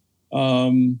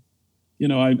 You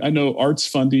know, I know arts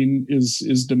funding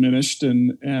is diminished,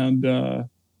 and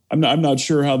I'm not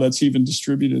sure how that's even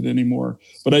distributed anymore.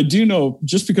 But I do know,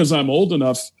 just because I'm old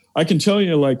enough, I can tell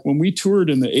you, like when we toured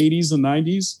in the 80s and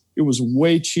 90s, it was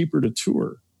way cheaper to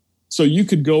tour. So you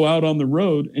could go out on the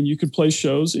road and you could play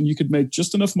shows and you could make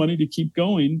just enough money to keep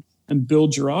going and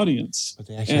build your audience. But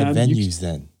they actually had venues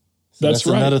then. So that's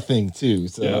right. Another thing too.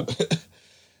 So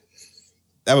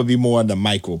that would be more on the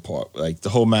micro part, like the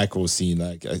whole macro scene.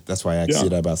 Like that's why I see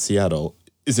that about Seattle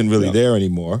isn't really there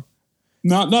anymore.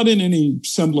 Not in any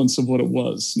semblance of what it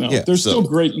was. No, there's still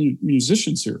great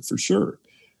musicians here for sure.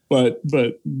 But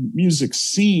music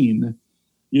scene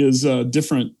is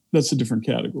different. That's a different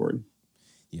category.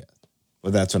 Yeah.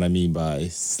 Well, that's what I mean by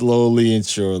slowly and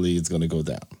surely it's going to go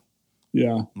down.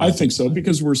 Yeah, I think so,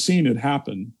 because we're seeing it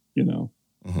happen, you know.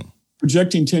 Mm-hmm.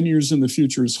 Projecting 10 years in the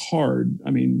future is hard.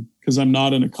 I mean, because I'm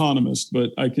not an economist,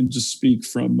 but I can just speak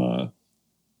from,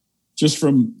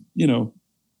 you know,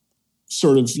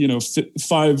 sort of, you know,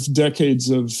 5 decades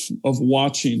of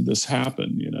watching this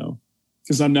happen, you know.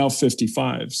 Because I'm now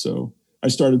 55, so I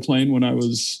started playing when I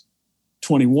was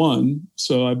 21.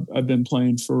 So I've been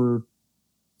playing for,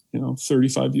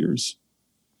 35 years.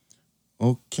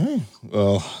 Okay.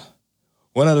 Well,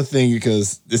 one other thing,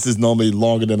 because this is normally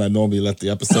longer than I normally let the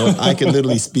episode, I can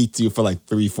literally speak to you for like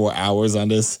 3-4 hours on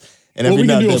this. And we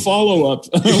can do a follow-up.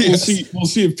 Yes. We'll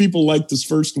see if people like this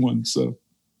first one. So,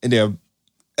 and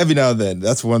every now and then,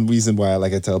 that's one reason why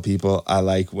I tell people I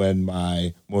like when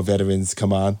my more veterans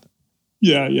come on.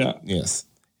 Yeah. Yes.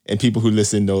 And people who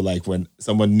listen know, like, when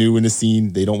someone new in the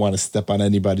scene, they don't want to step on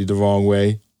anybody the wrong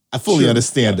way. I fully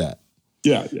understand that.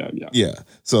 Yeah.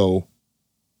 So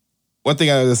one thing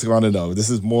I just want to know, this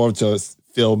is more of just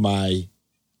fill my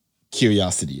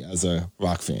curiosity as a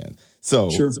rock fan. So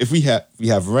if we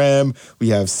have Ram, we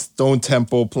have Stone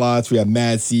Temple Pilots, we have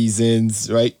Mad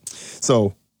Seasons, right?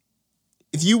 So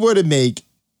if you were to make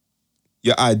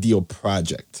your ideal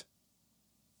project,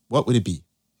 what would it be?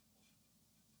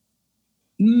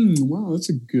 Wow, that's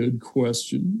a good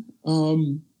question.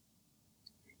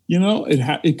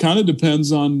 It kind of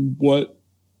depends on what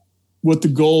the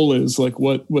goal is, like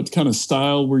what kind of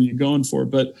style were you going for.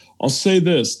 But I'll say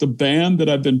this, the band that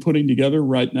I've been putting together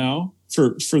right now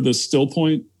for the Still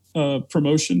Point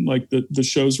promotion, like the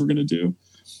shows we're going to do,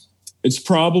 it's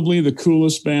probably the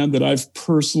coolest band that I've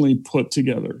personally put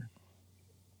together.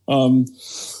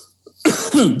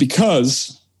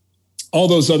 Because all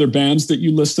those other bands that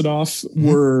you listed off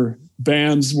were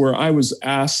bands where I was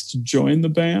asked to join the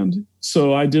band.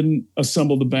 So I didn't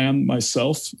assemble the band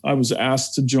myself. I was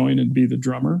asked to join and be the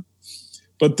drummer.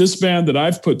 But this band that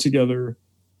I've put together,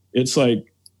 it's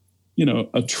like, you know,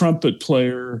 a trumpet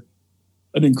player,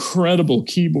 an incredible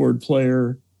keyboard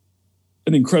player,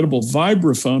 an incredible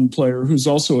vibraphone player who's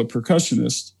also a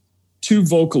percussionist, 2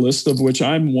 vocalists, of which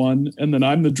I'm one, and then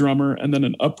I'm the drummer, and then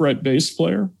an upright bass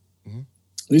player. Mm-hmm.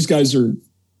 These guys are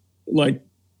like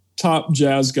top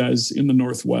jazz guys in the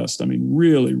Northwest. I mean,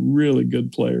 really, really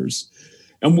good players.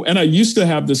 And I used to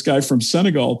have this guy from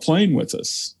Senegal playing with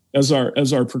us as our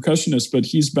percussionist, but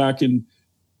he's back in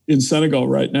Senegal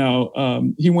right now.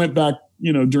 He went back,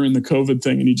 you know, during the COVID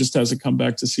thing, and he just hasn't come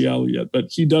back to Seattle yet, but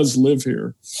he does live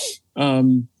here.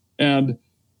 And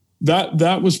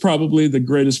that was probably the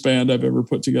greatest band I've ever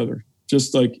put together.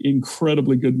 Just like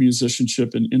incredibly good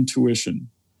musicianship and intuition.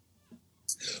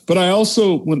 But I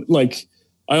also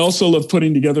love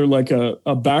putting together like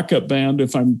a backup band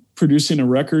if I'm producing a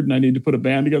record and I need to put a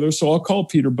band together. So I'll call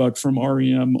Peter Buck from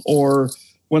REM, or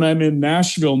when I'm in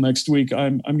Nashville next week,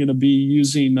 I'm going to be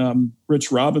using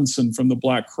Rich Robinson from the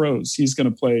Black Crowes. He's going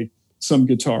to play some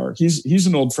guitar. He's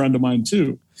an old friend of mine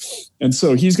too. And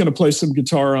so he's going to play some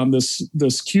guitar on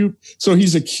this cube. So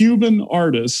he's a Cuban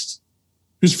artist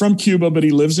who's from Cuba, but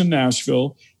he lives in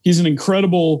Nashville. He's an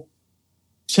incredible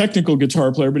technical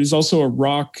guitar player, but he's also a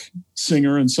rock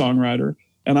singer and songwriter.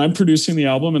 And I'm producing the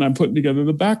album and I'm putting together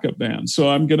the backup band. So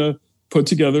I'm going to put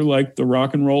together like the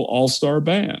rock and roll all-star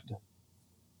band.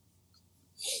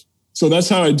 So that's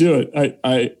how I do it.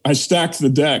 I stack the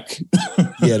deck.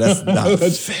 Yeah, that's not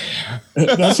fair.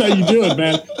 That's how you do it,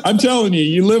 man. I'm telling you,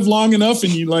 you live long enough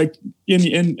and you like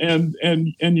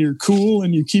and you're cool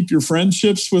and you keep your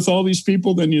friendships with all these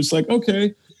people, then it's like,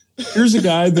 okay, here's a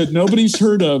guy that nobody's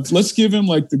heard of. Let's give him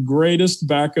like the greatest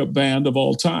backup band of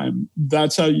all time.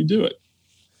 That's how you do it.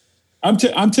 I'm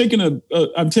taking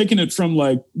it from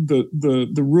like the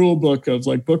rule book of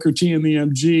like Booker T and the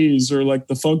MGs or like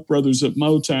the Funk Brothers at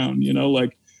Motown, you know,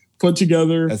 like put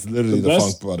together. That's literally the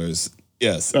Funk Brothers.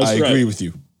 Yes, I agree with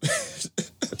you.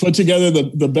 Put together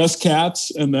the best cats,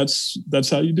 and that's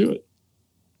how you do it.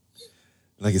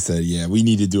 Like I said, yeah, we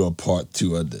need to do a part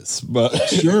 2 of this. But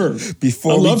sure,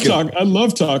 I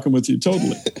love talking with you.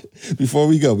 Totally. Before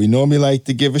we go, we normally like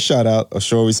to give a shout out or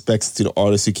show respects to the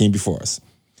artists who came before us.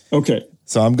 Okay.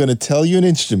 So I'm going to tell you an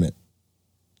instrument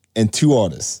and 2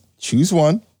 artists. Choose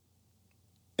one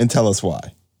and tell us why.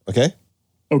 Okay?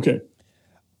 Okay.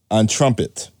 On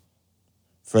trumpet,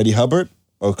 Freddie Hubbard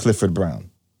or Clifford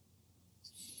Brown?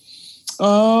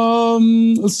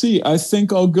 Let's see. I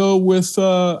think I'll go with,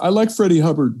 I like Freddie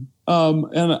Hubbard.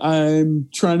 And I'm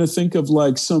trying to think of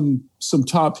like some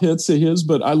top hits of his,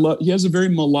 but he has a very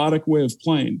melodic way of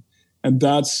playing. And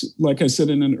that's, like I said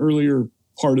in an earlier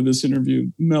part of this interview,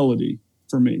 melody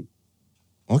for me.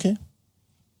 Okay.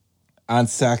 On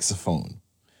saxophone.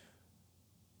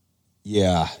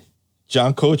 Yeah.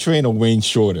 John Coltrane or Wayne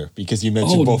Shorter? Because you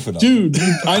mentioned both of them. Dude,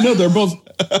 I know they're both.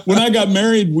 When I got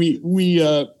married, we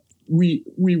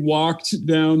walked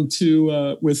down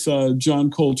to with John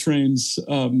Coltrane's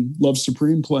Love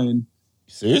Supreme playing.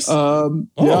 Serious?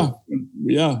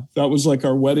 Yeah. That was like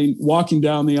our wedding, walking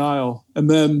down the aisle. And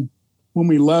then when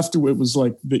we left, it was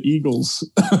like the Eagles.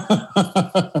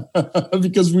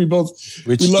 Because we love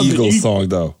Eagles song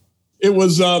though? It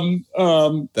was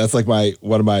that's like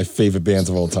one of my favorite bands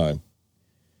of all time.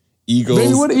 Eagles.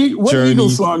 Baby, what Journey,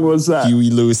 Eagles song was that? Huey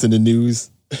Lewis and the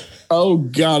News. Oh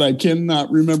God, I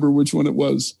cannot remember which one it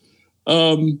was.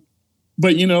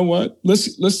 But you know what?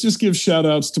 Let's just give shout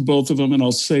outs to both of them, and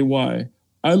I'll say why.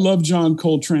 I love John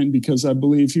Coltrane because I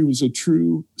believe he was a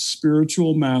true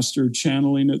spiritual master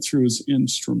channeling it through his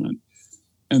instrument.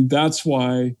 And that's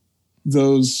why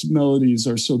those melodies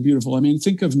are so beautiful. I mean,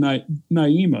 think of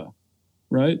Naima,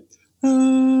 right?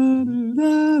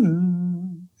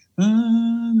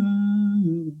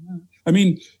 I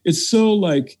mean, it's so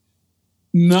like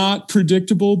not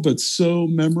predictable, but so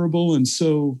memorable and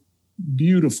so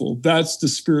beautiful. That's the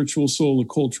spiritual soul of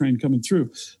Coltrane coming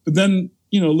through. But then,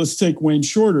 you know, let's take Wayne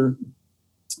Shorter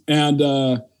and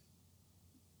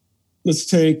let's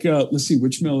see,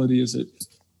 which melody is it?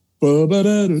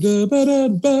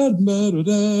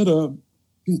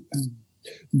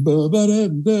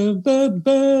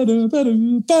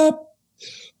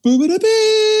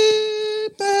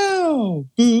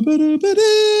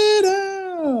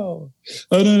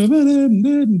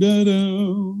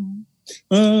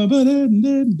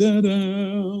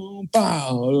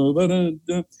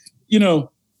 You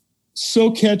know,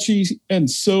 so catchy and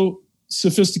so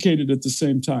sophisticated at the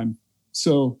same time.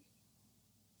 So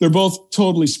They're both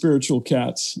totally spiritual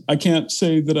cats. I can't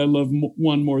say that I love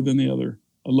one more than the other.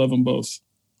 I love them both.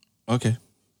 Okay.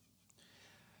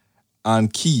 On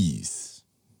keys.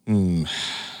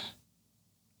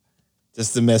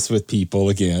 Just to mess with people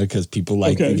again, because people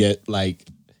like to get like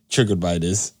triggered by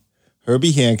this.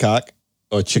 Herbie Hancock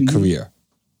or Chick Corea?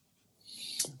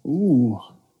 Ooh.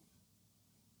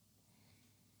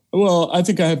 Well, I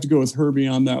think I have to go with Herbie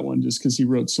on that one just because he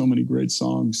wrote so many great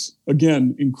songs.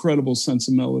 Again, incredible sense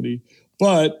of melody.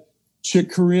 But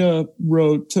Chick Corea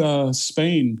wrote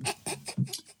Spain.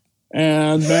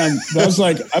 And man, that was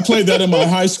like, I played that in my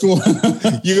high school.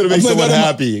 You're going to make someone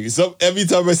happy. So every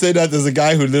time I say that, there's a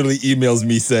guy who literally emails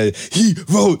me saying, he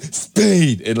wrote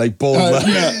Spain in like bold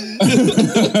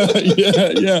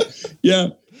yeah.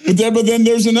 But then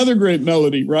there's another great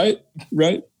melody, right?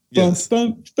 Yes.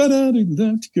 I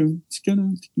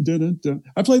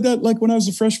played that like when I was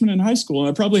a freshman in high school, and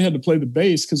I probably had to play the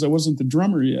bass because I wasn't the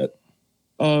drummer yet.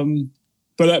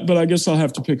 But I guess I'll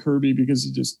have to pick Herbie because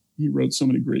he wrote so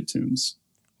many great tunes.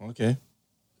 Okay.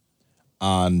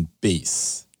 On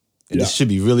bass. And this should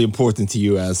be really important to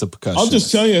you as a percussionist. I'll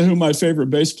just tell you who my favorite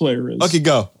bass player is. Okay,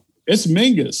 go. It's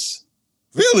Mingus.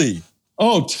 Really?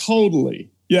 Oh,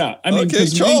 totally. Yeah. I mean,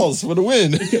 Charles for the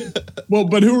win. Well,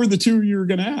 but who are the two you were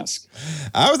going to ask?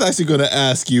 I was actually going to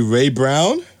ask you Ray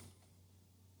Brown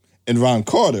and Ron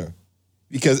Carter.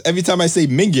 Because every time I say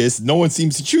Mingus, no one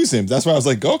seems to choose him. That's why I was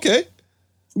like, okay.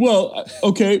 Well,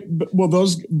 okay. Well,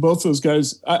 both those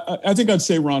guys, I think I'd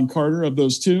say Ron Carter of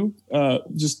those two.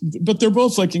 But they're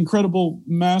both like incredible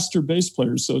master bass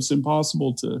players, so it's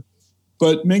impossible to.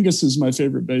 But Mingus is my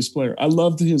favorite bass player. I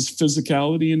loved his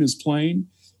physicality in his playing,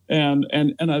 and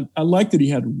I like that he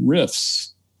had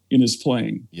riffs in his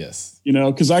playing. Yes,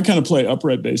 because I kind of play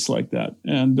upright bass like that,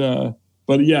 and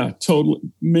but yeah, totally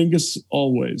Mingus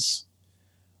always.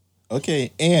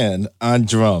 Okay, and on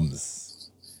drums,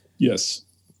 yes.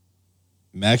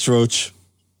 Max Roach,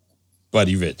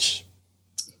 Buddy Rich.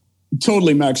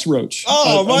 Totally Max Roach.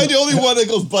 Oh, am I the only one that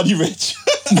goes Buddy Rich?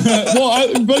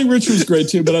 Well, Buddy Rich was great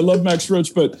too, but I love Max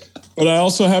Roach. But I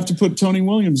also have to put Tony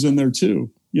Williams in there too.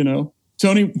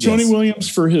 Tony Williams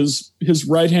for his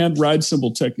right hand ride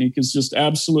cymbal technique is just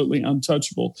absolutely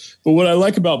untouchable. But what I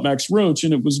like about Max Roach,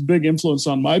 and it was a big influence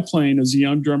on my playing as a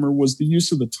young drummer, was the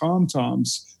use of the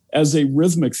tom-toms as a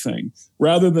rhythmic thing.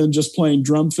 Rather than just playing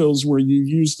drum fills where you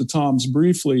use the toms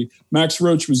briefly, Max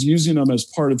Roach was using them as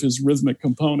part of his rhythmic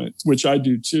component, which I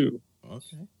do too.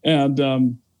 Okay. And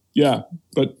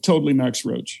but totally Max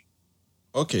Roach.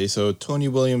 Okay, so Tony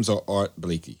Williams or Art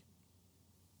Blakey?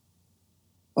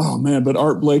 Oh man, but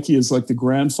Art Blakey is like the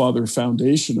grandfather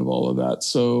foundation of all of that.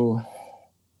 So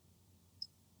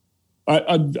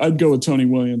I'd go with Tony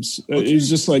Williams. Okay. He's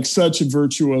just like such a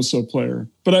virtuoso player.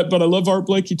 But I love Art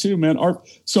Blakey too, man.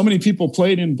 So many people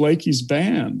played in Blakey's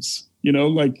bands.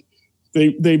 Like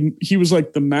he was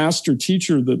like the master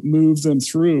teacher that moved them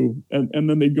through, and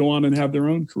then they'd go on and have their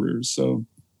own careers. So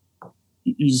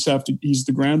you just have to. He's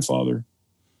the grandfather.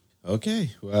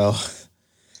 Okay, well,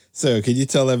 so can you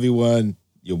tell everyone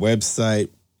your website,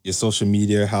 your social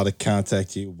media, how to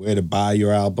contact you, where to buy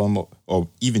your album, or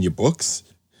even your books?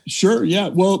 Sure. Yeah.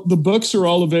 Well, the books are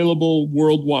all available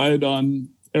worldwide on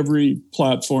every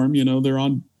platform. They're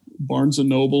on Barnes &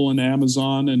 Noble and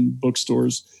Amazon and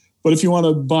bookstores. But if you want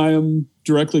to buy them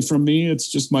directly from me,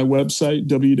 it's just my website,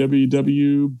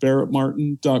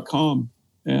 www.barrettmartin.com.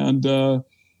 And then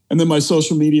my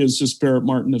social media is just Barrett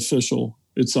Martin Official.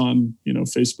 It's on,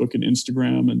 Facebook and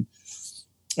Instagram. And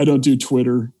I don't do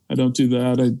Twitter. I don't do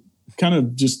that. I kind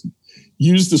of just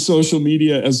use the social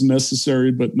media as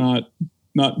necessary, but not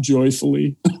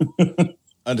joyfully.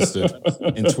 Understood.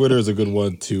 And Twitter is a good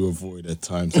one to avoid at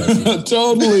times.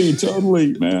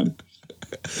 Totally, man.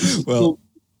 Well,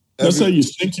 that's how you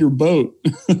sink your boat.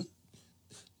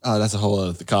 Oh, that's a whole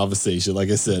other conversation, like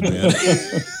I said, man.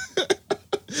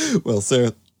 Well,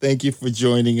 sir, thank you for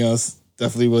joining us.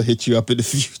 Definitely will hit you up in the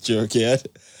future, kid.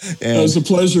 And it was a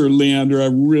pleasure, Leander. I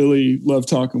really love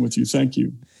talking with you. Thank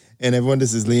you. And everyone,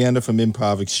 this is Leander from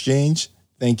Improv Exchange.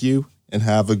 Thank you, and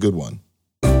have a good one.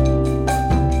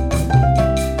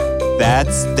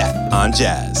 That's that on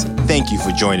jazz. Thank you for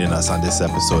joining us on this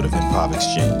episode of Improv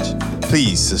Exchange.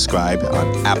 Please subscribe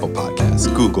on Apple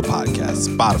Podcasts, Google Podcasts,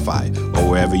 Spotify, or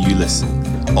wherever you listen.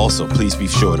 Also, please be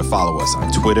sure to follow us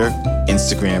on Twitter,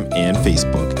 Instagram, and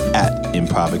Facebook at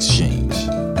Improv Exchange.